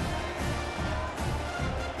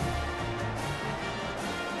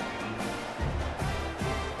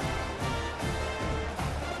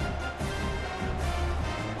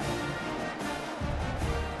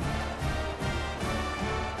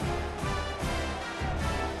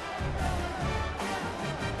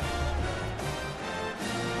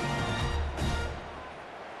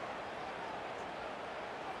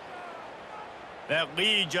 That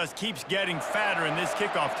lead just keeps getting fatter, and this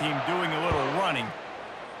kickoff team doing a little running.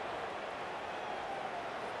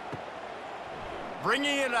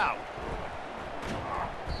 Bringing it out.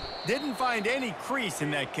 Didn't find any crease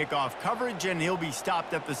in that kickoff coverage, and he'll be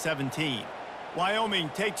stopped at the 17. Wyoming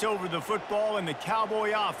takes over the football, and the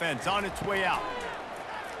Cowboy offense on its way out.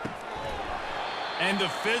 And the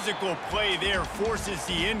physical play there forces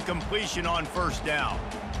the incompletion on first down.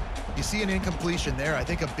 You see an incompletion there. I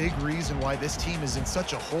think a big reason why this team is in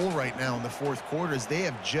such a hole right now in the fourth quarter is they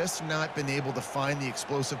have just not been able to find the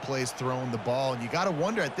explosive plays throwing the ball. And you got to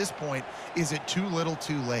wonder at this point, is it too little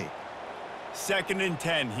too late? 2nd and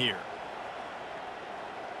 10 here.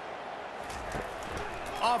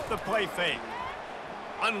 Off the play fake.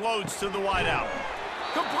 Unloads to the wideout.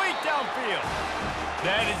 Complete downfield.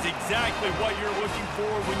 That is exactly what you're looking for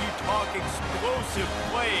when you talk explosive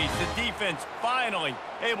plays. The defense finally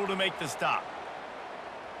able to make the stop.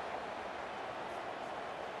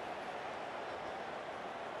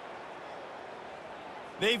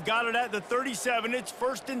 They've got it at the 37. It's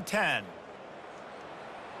 1st and 10.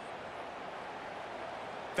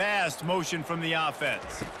 Fast motion from the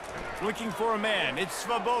offense. Looking for a man. It's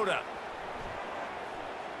Svoboda.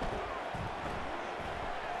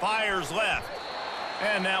 Fires left.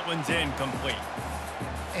 And that one's incomplete.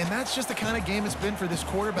 And that's just the kind of game it's been for this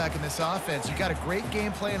quarterback in this offense. You got a great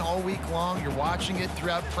game plan all week long. You're watching it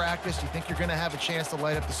throughout practice. You think you're going to have a chance to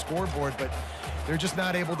light up the scoreboard, but they're just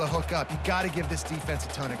not able to hook up. You got to give this defense a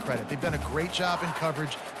ton of credit. They've done a great job in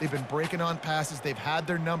coverage. They've been breaking on passes. They've had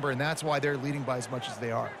their number, and that's why they're leading by as much as they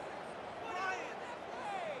are.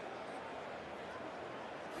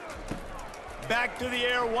 Back to the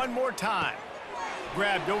air one more time.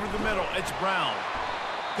 Grabbed over the middle. It's Brown.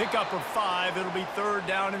 Pickup of 5. It'll be 3rd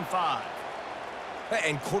down and 5.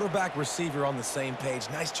 And quarterback receiver on the same page.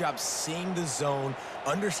 Nice job seeing the zone,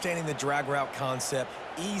 understanding the drag route concept.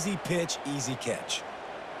 Easy pitch, easy catch.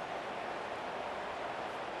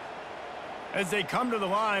 As they come to the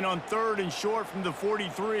line on 3rd and short from the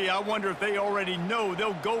 43, I wonder if they already know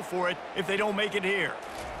they'll go for it if they don't make it here.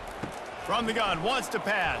 From the gun, wants to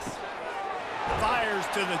pass. Fires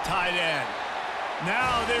to the tight end.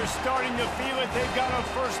 Now they're starting to feel it. They've got a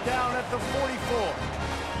 1st down at the 44.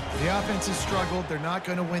 The offense has struggled. They're not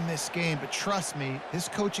going to win this game, but trust me, this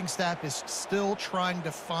coaching staff is still trying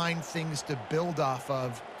to find things to build off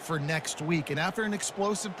of for next week. And after an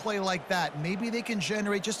explosive play like that, maybe they can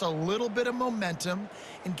generate just a little bit of momentum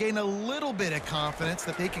and gain a little bit of confidence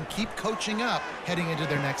that they can keep coaching up heading into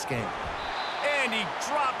their next game. And he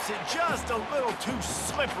drops it just a little too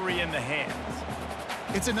slippery in the hands.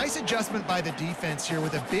 It's a nice adjustment by the defense here.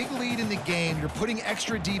 With a big lead in the game, you're putting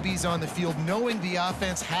extra DBs on the field, knowing the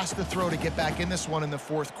offense has to throw to get back in this one in the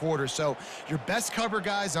fourth quarter. So your best cover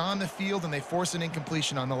guys on the field, and they force an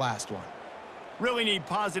incompletion on the last one. Really need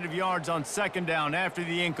positive yards on 2nd down. After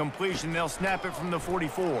the incompletion, they'll snap it from the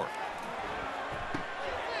 44.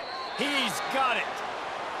 He's got it.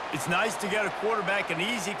 It's nice to get a quarterback an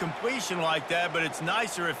easy completion like that, but it's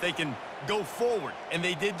nicer if they can go forward. And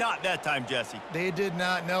they did not that time, Jesse. They did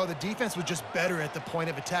not. No, the defense was just better at the point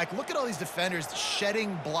of attack. Look at all these defenders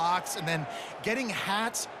shedding blocks and then getting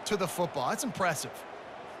hats to the football. That's impressive.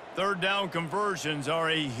 3rd down conversions are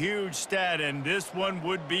a huge stat, and this one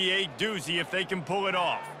would be a doozy if they can pull it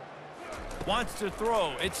off. Wants to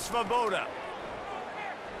throw. It's Svoboda.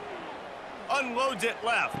 Unloads it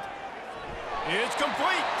left. It's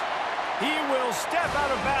complete. He will step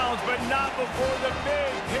out of bounds, but not before the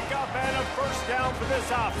big pickup and a 1st down for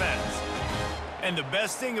this offense. And the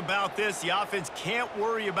best thing about this, the offense can't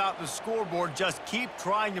worry about the scoreboard. Just keep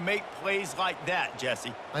trying to make plays like that,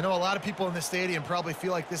 Jesse. I know a lot of people in the stadium probably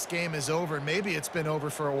feel like this game is over. Maybe it's been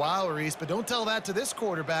over for a while, Reese, but don't tell that to this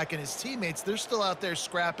quarterback and his teammates. They're still out there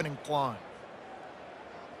scrapping and clawing.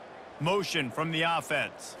 Motion from the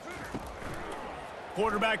offense.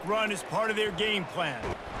 Quarterback run is part of their game plan.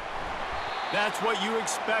 That's what you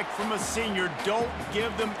expect from a senior. Don't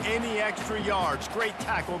give them any extra yards. Great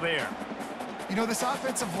tackle there. You know, this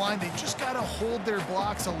offensive line, they just got to hold their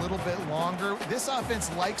blocks a little bit longer. This offense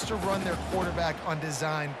likes to run their quarterback on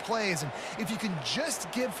design plays, and if you can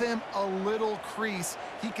just give him a little crease,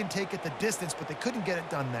 he can take it the distance, but they couldn't get it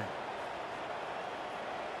done there.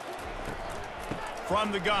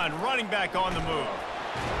 From the gun, running back on the move.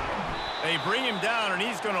 They bring him down, and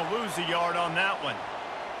he's going to lose a yard on that one.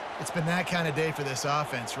 It's been that kind of day for this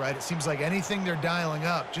offense, right? It seems like anything they're dialing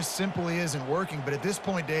up just simply isn't working. But at this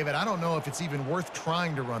point, David, I don't know if it's even worth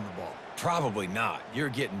trying to run the ball. Probably not. You're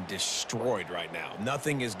getting destroyed right now.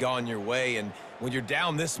 Nothing has gone your way, and when you're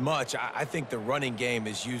down this much, I think the running game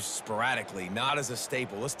is used sporadically, not as a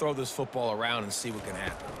staple. Let's throw this football around and see what can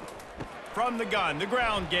happen. From the gun, the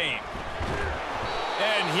ground game.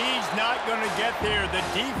 And he's not going to get there. The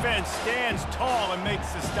defense stands tall and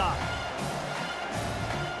makes the stop.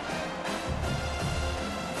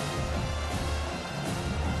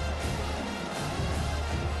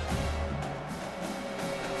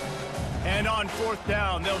 And on fourth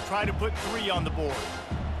down, they'll try to put 3 on the board.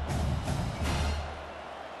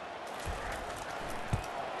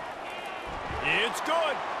 It's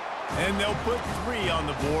good. And they'll put 3 on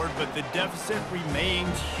the board, but the deficit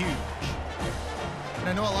remains huge. And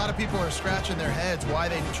I know a lot of people are scratching their heads why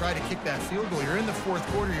they try to kick that field goal. You're in the fourth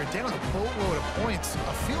quarter. You're down a boatload of points.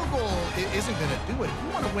 A field goal isn't going to do it. If you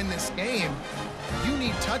want to win this game, you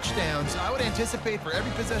need touchdowns. I would anticipate for every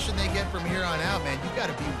possession they get from here on out, man, you've got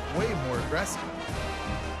to be way more aggressive.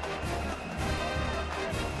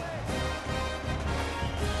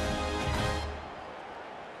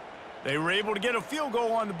 They were able to get a field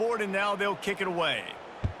goal on the board, and now they'll kick it away.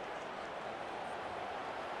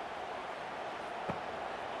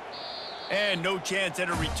 And no chance at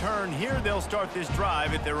a return. Here they'll start this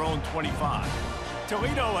drive at their own 25.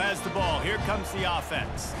 Toledo has the ball. Here comes the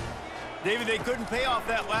offense. David, they couldn't pay off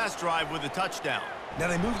that last drive with a touchdown. Now,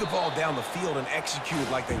 they moved the ball down the field and executed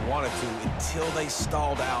like they wanted to until they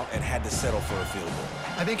stalled out and had to settle for a field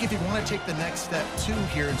goal. I think if you want to take the next step, too,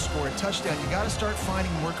 here and score a touchdown, you got to start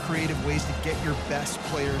finding more creative ways to get your best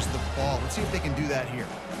players the ball. Let's see if they can do that here.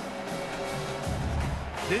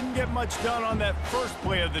 Didn't get much done on that first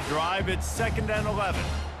play of the drive. It's 2nd and 11.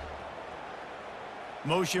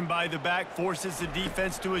 Motion by the back forces the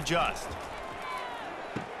defense to adjust.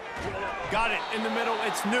 Got it in the middle.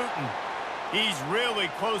 It's Newton. He's really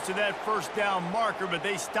close to that first down marker, but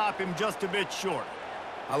they stop him just a bit short.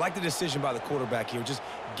 I like the decision by the quarterback here. Just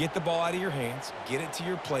get the ball out of your hands, get it to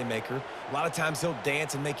your playmaker. A lot of times he'll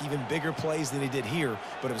dance and make even bigger plays than he did here,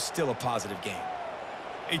 but it was still a positive game.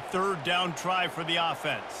 A 3rd down try for the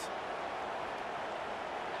offense.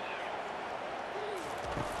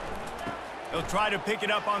 They'll try to pick it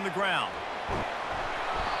up on the ground.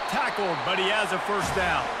 Tackled, but he has a first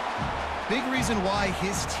down. Big reason why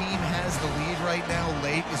his team has the lead right now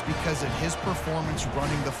late is because of his performance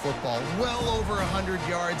running the football. Well over 100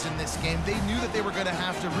 yards in this game. They knew that they were going to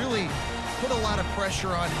have to really put a lot of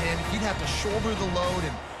pressure on him. He'd have to shoulder the load,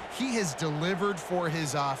 and he has delivered for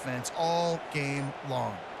his offense all game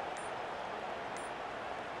long.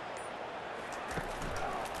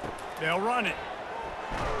 They'll run it.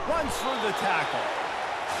 Runs for the tackle.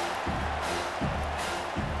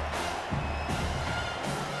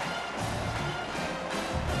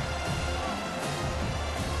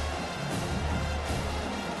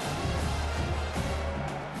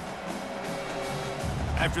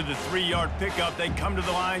 After the 3-yard pickup, they come to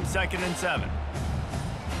the line, 2nd and 7.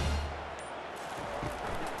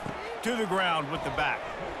 To the ground with the back.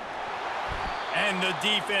 And the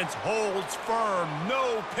defense holds firm.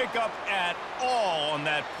 No pickup at all on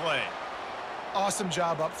that play. Awesome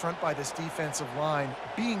job up front by this defensive line,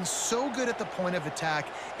 being so good at the point of attack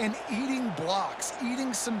and eating blocks,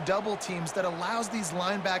 eating some double teams that allows these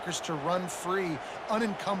linebackers to run free,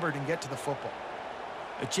 unencumbered, and get to the football.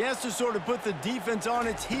 A chance to sort of put the defense on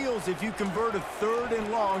its heels if you convert a 3rd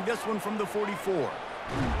and long. This one from the 44.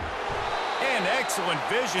 And excellent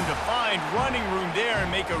vision to find running room there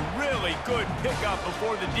and make a really good pickup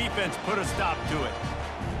before the defense put a stop to it.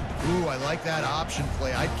 Ooh, I like that option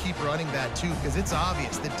play. I'd keep running that too because it's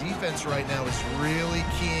obvious the defense right now is really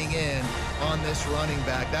keying in on this running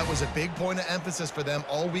back. That was a big point of emphasis for them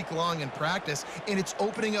all week long in practice, and it's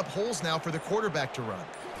opening up holes now for the quarterback to run.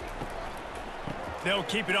 They'll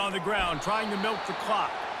keep it on the ground, trying to milk the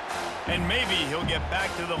clock. And maybe he'll get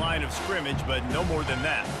back to the line of scrimmage, but no more than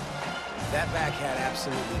that. That back had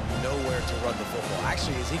absolutely nowhere to run the football.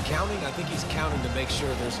 Actually, is he counting? I think he's counting to make sure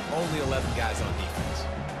there's only 11 guys on defense.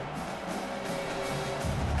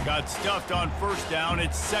 Got stuffed on first down.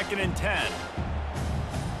 It's 2nd and 10.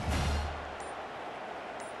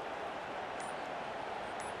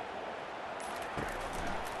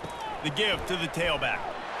 The give to the tailback.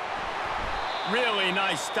 Really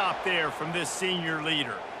nice stop there from this senior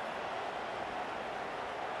leader.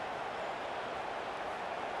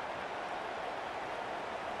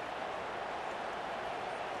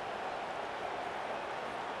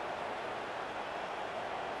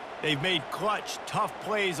 They've made clutch, tough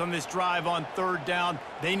plays on this drive on 3rd down.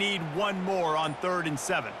 They need one more on 3rd and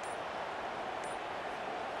 7.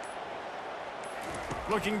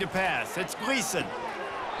 Looking to pass. It's Gleason.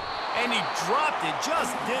 And he dropped it.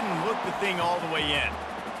 Just didn't look the thing all the way in.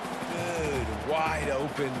 Good, wide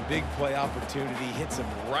open, big play opportunity. Hits him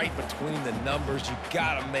right between the numbers. You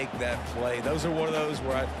got to make that play. Those are one of those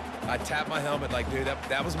where I tap my helmet like, dude,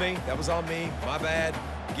 that was me. That was on me. My bad.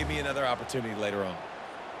 Give me another opportunity later on.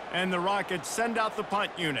 And the Rockets send out the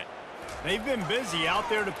punt unit. They've been busy out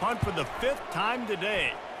there to punt for the 5th time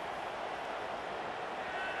today.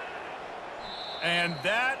 And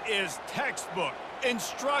that is textbook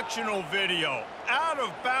instructional video. Out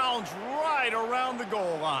of bounds right around the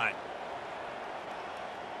goal line.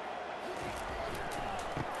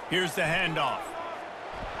 Here's the handoff.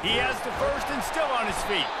 He has the first and still on his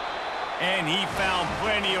feet. And he found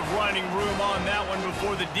plenty of running room on that one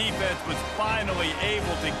before the defense was finally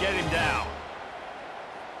able to get him down.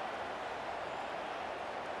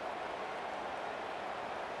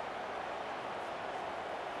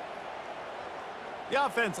 The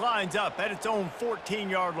offense lines up at its own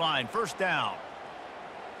 14-yard line. First down.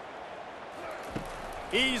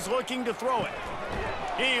 He's looking to throw it.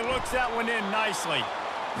 He looks that one in nicely.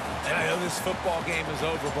 And I know this football game is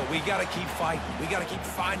over, but we got to keep fighting. We got to keep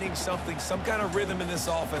finding something, some kind of rhythm in this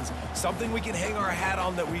offense, something we can hang our hat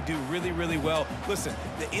on that we do really, really well. Listen,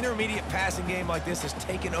 the intermediate passing game like this has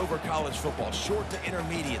taken over college football, short to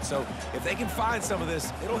intermediate. So if they can find some of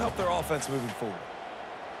this, it'll help their offense moving forward.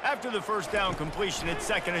 After the first down completion, it's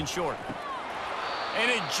 2nd and short. And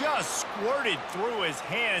it just squirted through his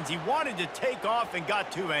hands. He wanted to take off and got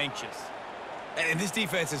too anxious. And this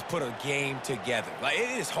defense has put a game together. Like, it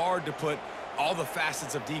is hard to put all the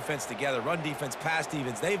facets of defense together. Run defense, pass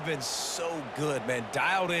defense. They've been so good, man.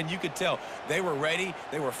 Dialed in. You could tell they were ready.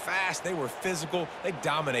 They were fast. They were physical. They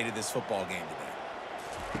dominated this football game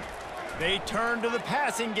today. They turn to the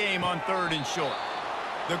passing game on 3rd and short.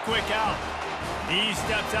 The quick out. He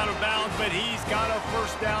steps out of bounds, but he's got a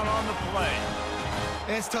first down on the play.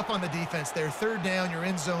 And it's tough on the defense there. 3rd down, you're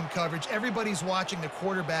in zone coverage. Everybody's watching the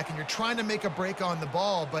quarterback, and you're trying to make a break on the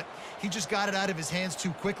ball, but he just got it out of his hands too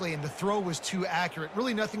quickly, and the throw was too accurate.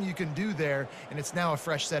 Really nothing you can do there, and it's now a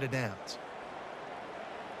fresh set of downs.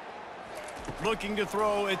 Looking to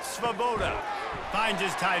throw, it's Svoboda. Finds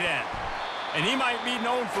his tight end. And he might be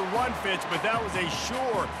known for run fits, but that was a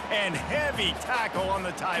sure and heavy tackle on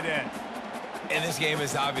the tight end. And this game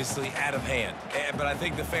is obviously out of hand. But I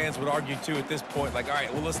think the fans would argue, too, at this point, like, all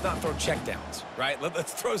right, well, let's not throw checkdowns, right?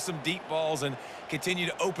 Let's throw some deep balls and continue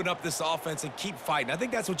to open up this offense and keep fighting. I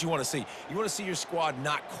think that's what you want to see. You want to see your squad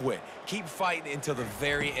not quit. Keep fighting until the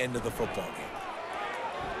very end of the football game.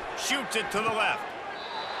 Shoots it to the left.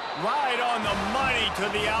 Right on the money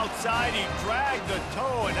to the outside. He dragged the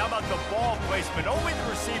toe, and how about the ball placement? Only the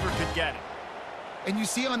receiver could get it. And you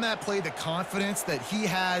see on that play the confidence that he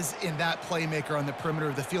has in that playmaker on the perimeter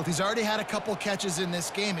of the field. He's already had a couple catches in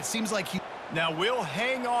this game. It seems like he... Now, we'll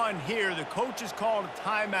hang on here. The coach has called a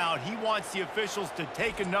timeout. He wants the officials to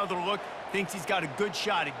take another look. Thinks he's got a good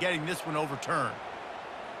shot at getting this one overturned.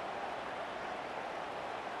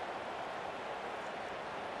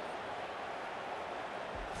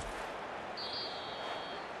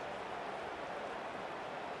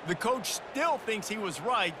 The coach still thinks he was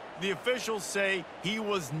right. The officials say he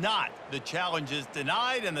was not. The challenge is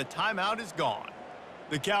denied, and the timeout is gone.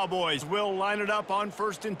 The Cowboys will line it up on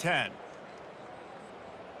 1st and 10.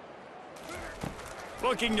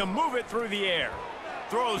 Looking to move it through the air.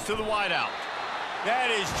 Throws to the wideout. That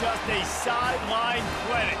is just a sideline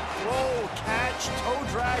credit. Throw, catch,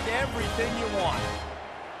 toe drag, everything you want.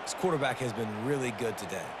 This quarterback has been really good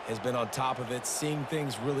today. Has been on top of it, seeing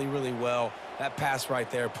things really, really well. That pass right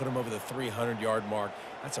there put him over the 300-yard mark.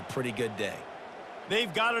 That's a pretty good day.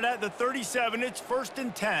 They've got it at the 37. It's 1st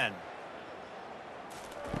and 10.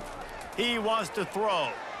 He wants to throw.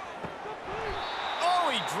 Oh,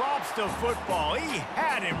 he drops the football. He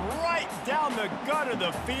had him right down the gut of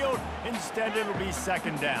the field. Instead, it'll be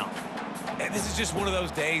 2nd down. And this is just one of those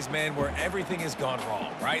days, man, where everything has gone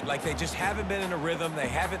wrong, right? Like they just haven't been in a rhythm. They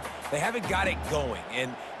haven't got it going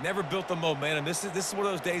and never built the momentum. This is one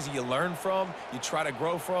of those days that you learn from, you try to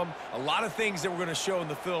grow from. A lot of things that we're going to show in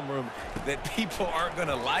the film room that people aren't going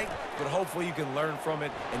to like, but hopefully you can learn from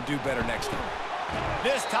it and do better next time.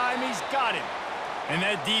 This time he's got him. And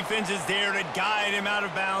that defense is there to guide him out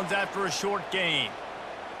of bounds after a short gain.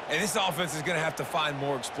 And this offense is going to have to find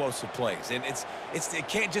more explosive plays. And it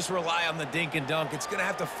can't just rely on the dink and dunk. It's going to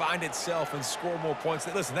have to find itself and score more points.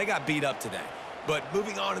 Listen, they got beat up today. But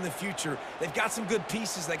moving on in the future, they've got some good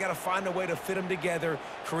pieces. They got to find a way to fit them together,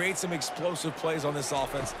 create some explosive plays on this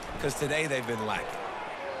offense, because today they've been lacking.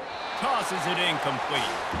 Tosses it incomplete.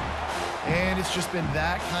 And it's just been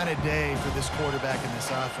that kind of day for this quarterback and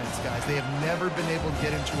this offense, guys. They have never been able to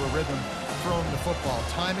get into a rhythm throwing the football.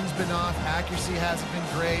 Timing's been off. Accuracy hasn't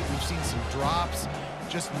been great. We've seen some drops.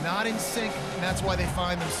 Just not in sync, and that's why they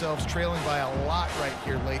find themselves trailing by a lot right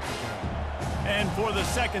here late in the game. And for the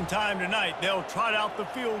second time tonight, they'll trot out the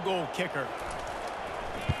field goal kicker.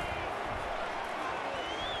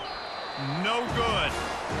 No good.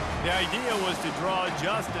 The idea was to draw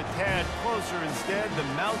just a tad closer. Instead, the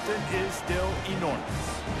mountain is still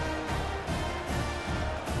enormous.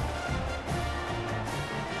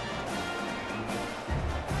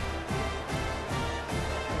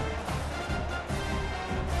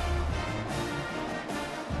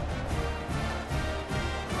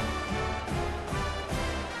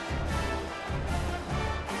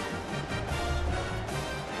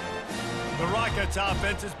 The Rockets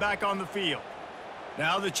offense is back on the field.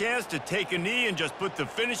 Now the chance to take a knee and just put the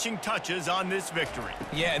finishing touches on this victory.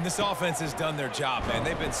 Yeah, and this offense has done their job, man.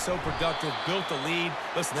 They've been so productive, built the lead.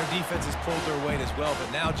 Listen, their defense has pulled their weight as well.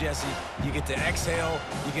 But now, Jesse, you get to exhale,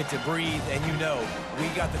 you get to breathe, and you know we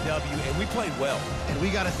got the W, and we played well. And we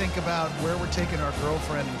got to think about where we're taking our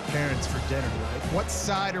girlfriend and parents for dinner, right? What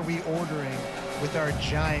side are we ordering with our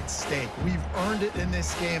giant steak? We've earned it in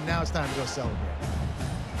this game. Now it's time to go celebrate.